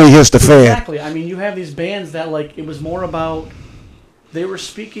shit really hits the fan. Exactly. I mean, you have these bands that like it was more about, they were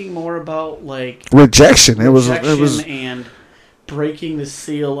speaking more about like rejection. It was and breaking the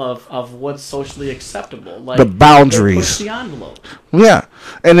seal of what's socially acceptable, like the boundaries, push the envelope. Yeah,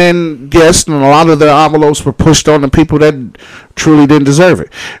 and then yes, and a lot of their envelopes were pushed on the people that truly didn't deserve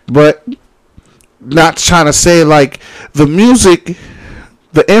it. But not trying to say like the music.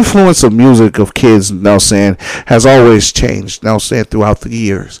 The influence of music of kids, has always changed, throughout the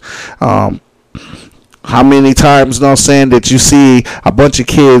years. How many times, you know what I'm saying, that you see a bunch of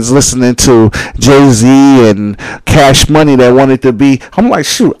kids listening to Jay-Z and Cash Money that wanted to be, I'm like,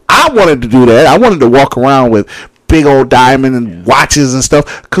 shoot, I wanted to do that. I wanted to walk around with big old diamond and watches and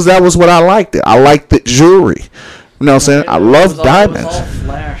stuff because that was what I liked. I liked the jewelry. You know what I'm saying? I love diamonds. It was all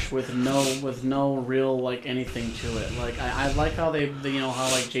flash with no real like anything to it. Like I like how they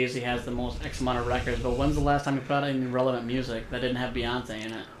how like Jay-Z has the most X amount of records, but when's the last time he put out any relevant music that didn't have Beyonce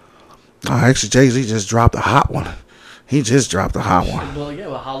in it? Oh, actually, Jay-Z just dropped a hot one. He just dropped a hot one. Well, yeah,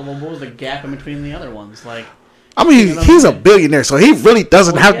 what was the gap in between the other ones? Like, I mean, he's a billionaire, so he really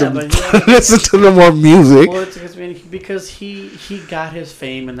doesn't have to listen to no more music. Well, it's because he got his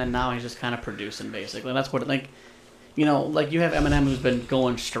fame, and then now he's just kind of producing, basically. That's what, like, you have Eminem who's been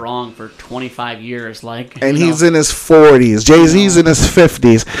going strong for 25 years, like, and he's in his 40s. Jay-Z's in his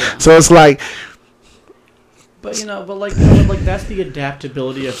 50s, so it's like. But that's the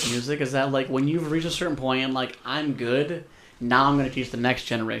adaptability of music. Is that like when you've reached a certain point, and like I'm good, now I'm going to teach the next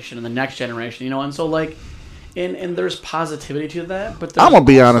generation and the next generation, and so like. And there's positivity to that, but I'm gonna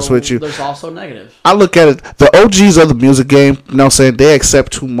be honest with you. There's also negative. I look at it, the OGs of the music game, you know what I'm saying, they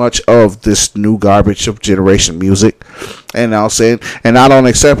accept too much of this new garbage of generation music. And I'm saying, and I don't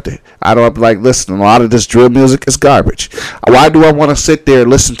accept it. I don't like listen, a lot of this drill music is garbage. Why do I want to sit there and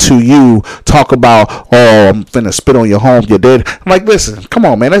listen to you talk about, oh, I'm finna spit on your home, you're dead? I'm like, listen, come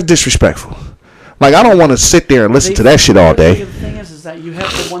on, man, that's disrespectful. Like, I don't want to sit there and listen to that shit all day. The thing is that you have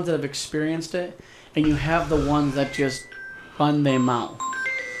the ones that have experienced it, and you have the ones that just run their mouth.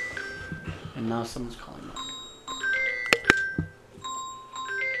 And now someone's calling back.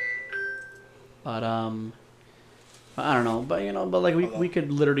 But I don't know. But like we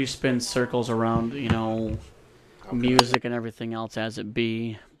could literally spin circles around music and everything else as it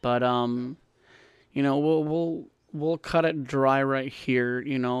be. But we'll cut it dry right here.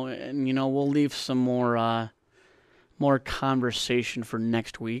 And we'll leave some more conversation for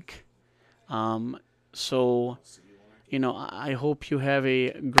next week. So, I hope you have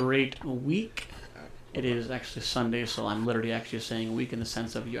a great week. It is actually Sunday, so I'm literally actually saying week in the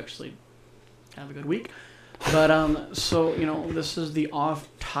sense of you actually have a good week. But, so, this is the Off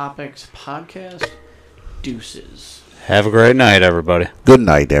Topics podcast. Deuces. Have a great night, everybody. Good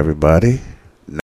night, everybody.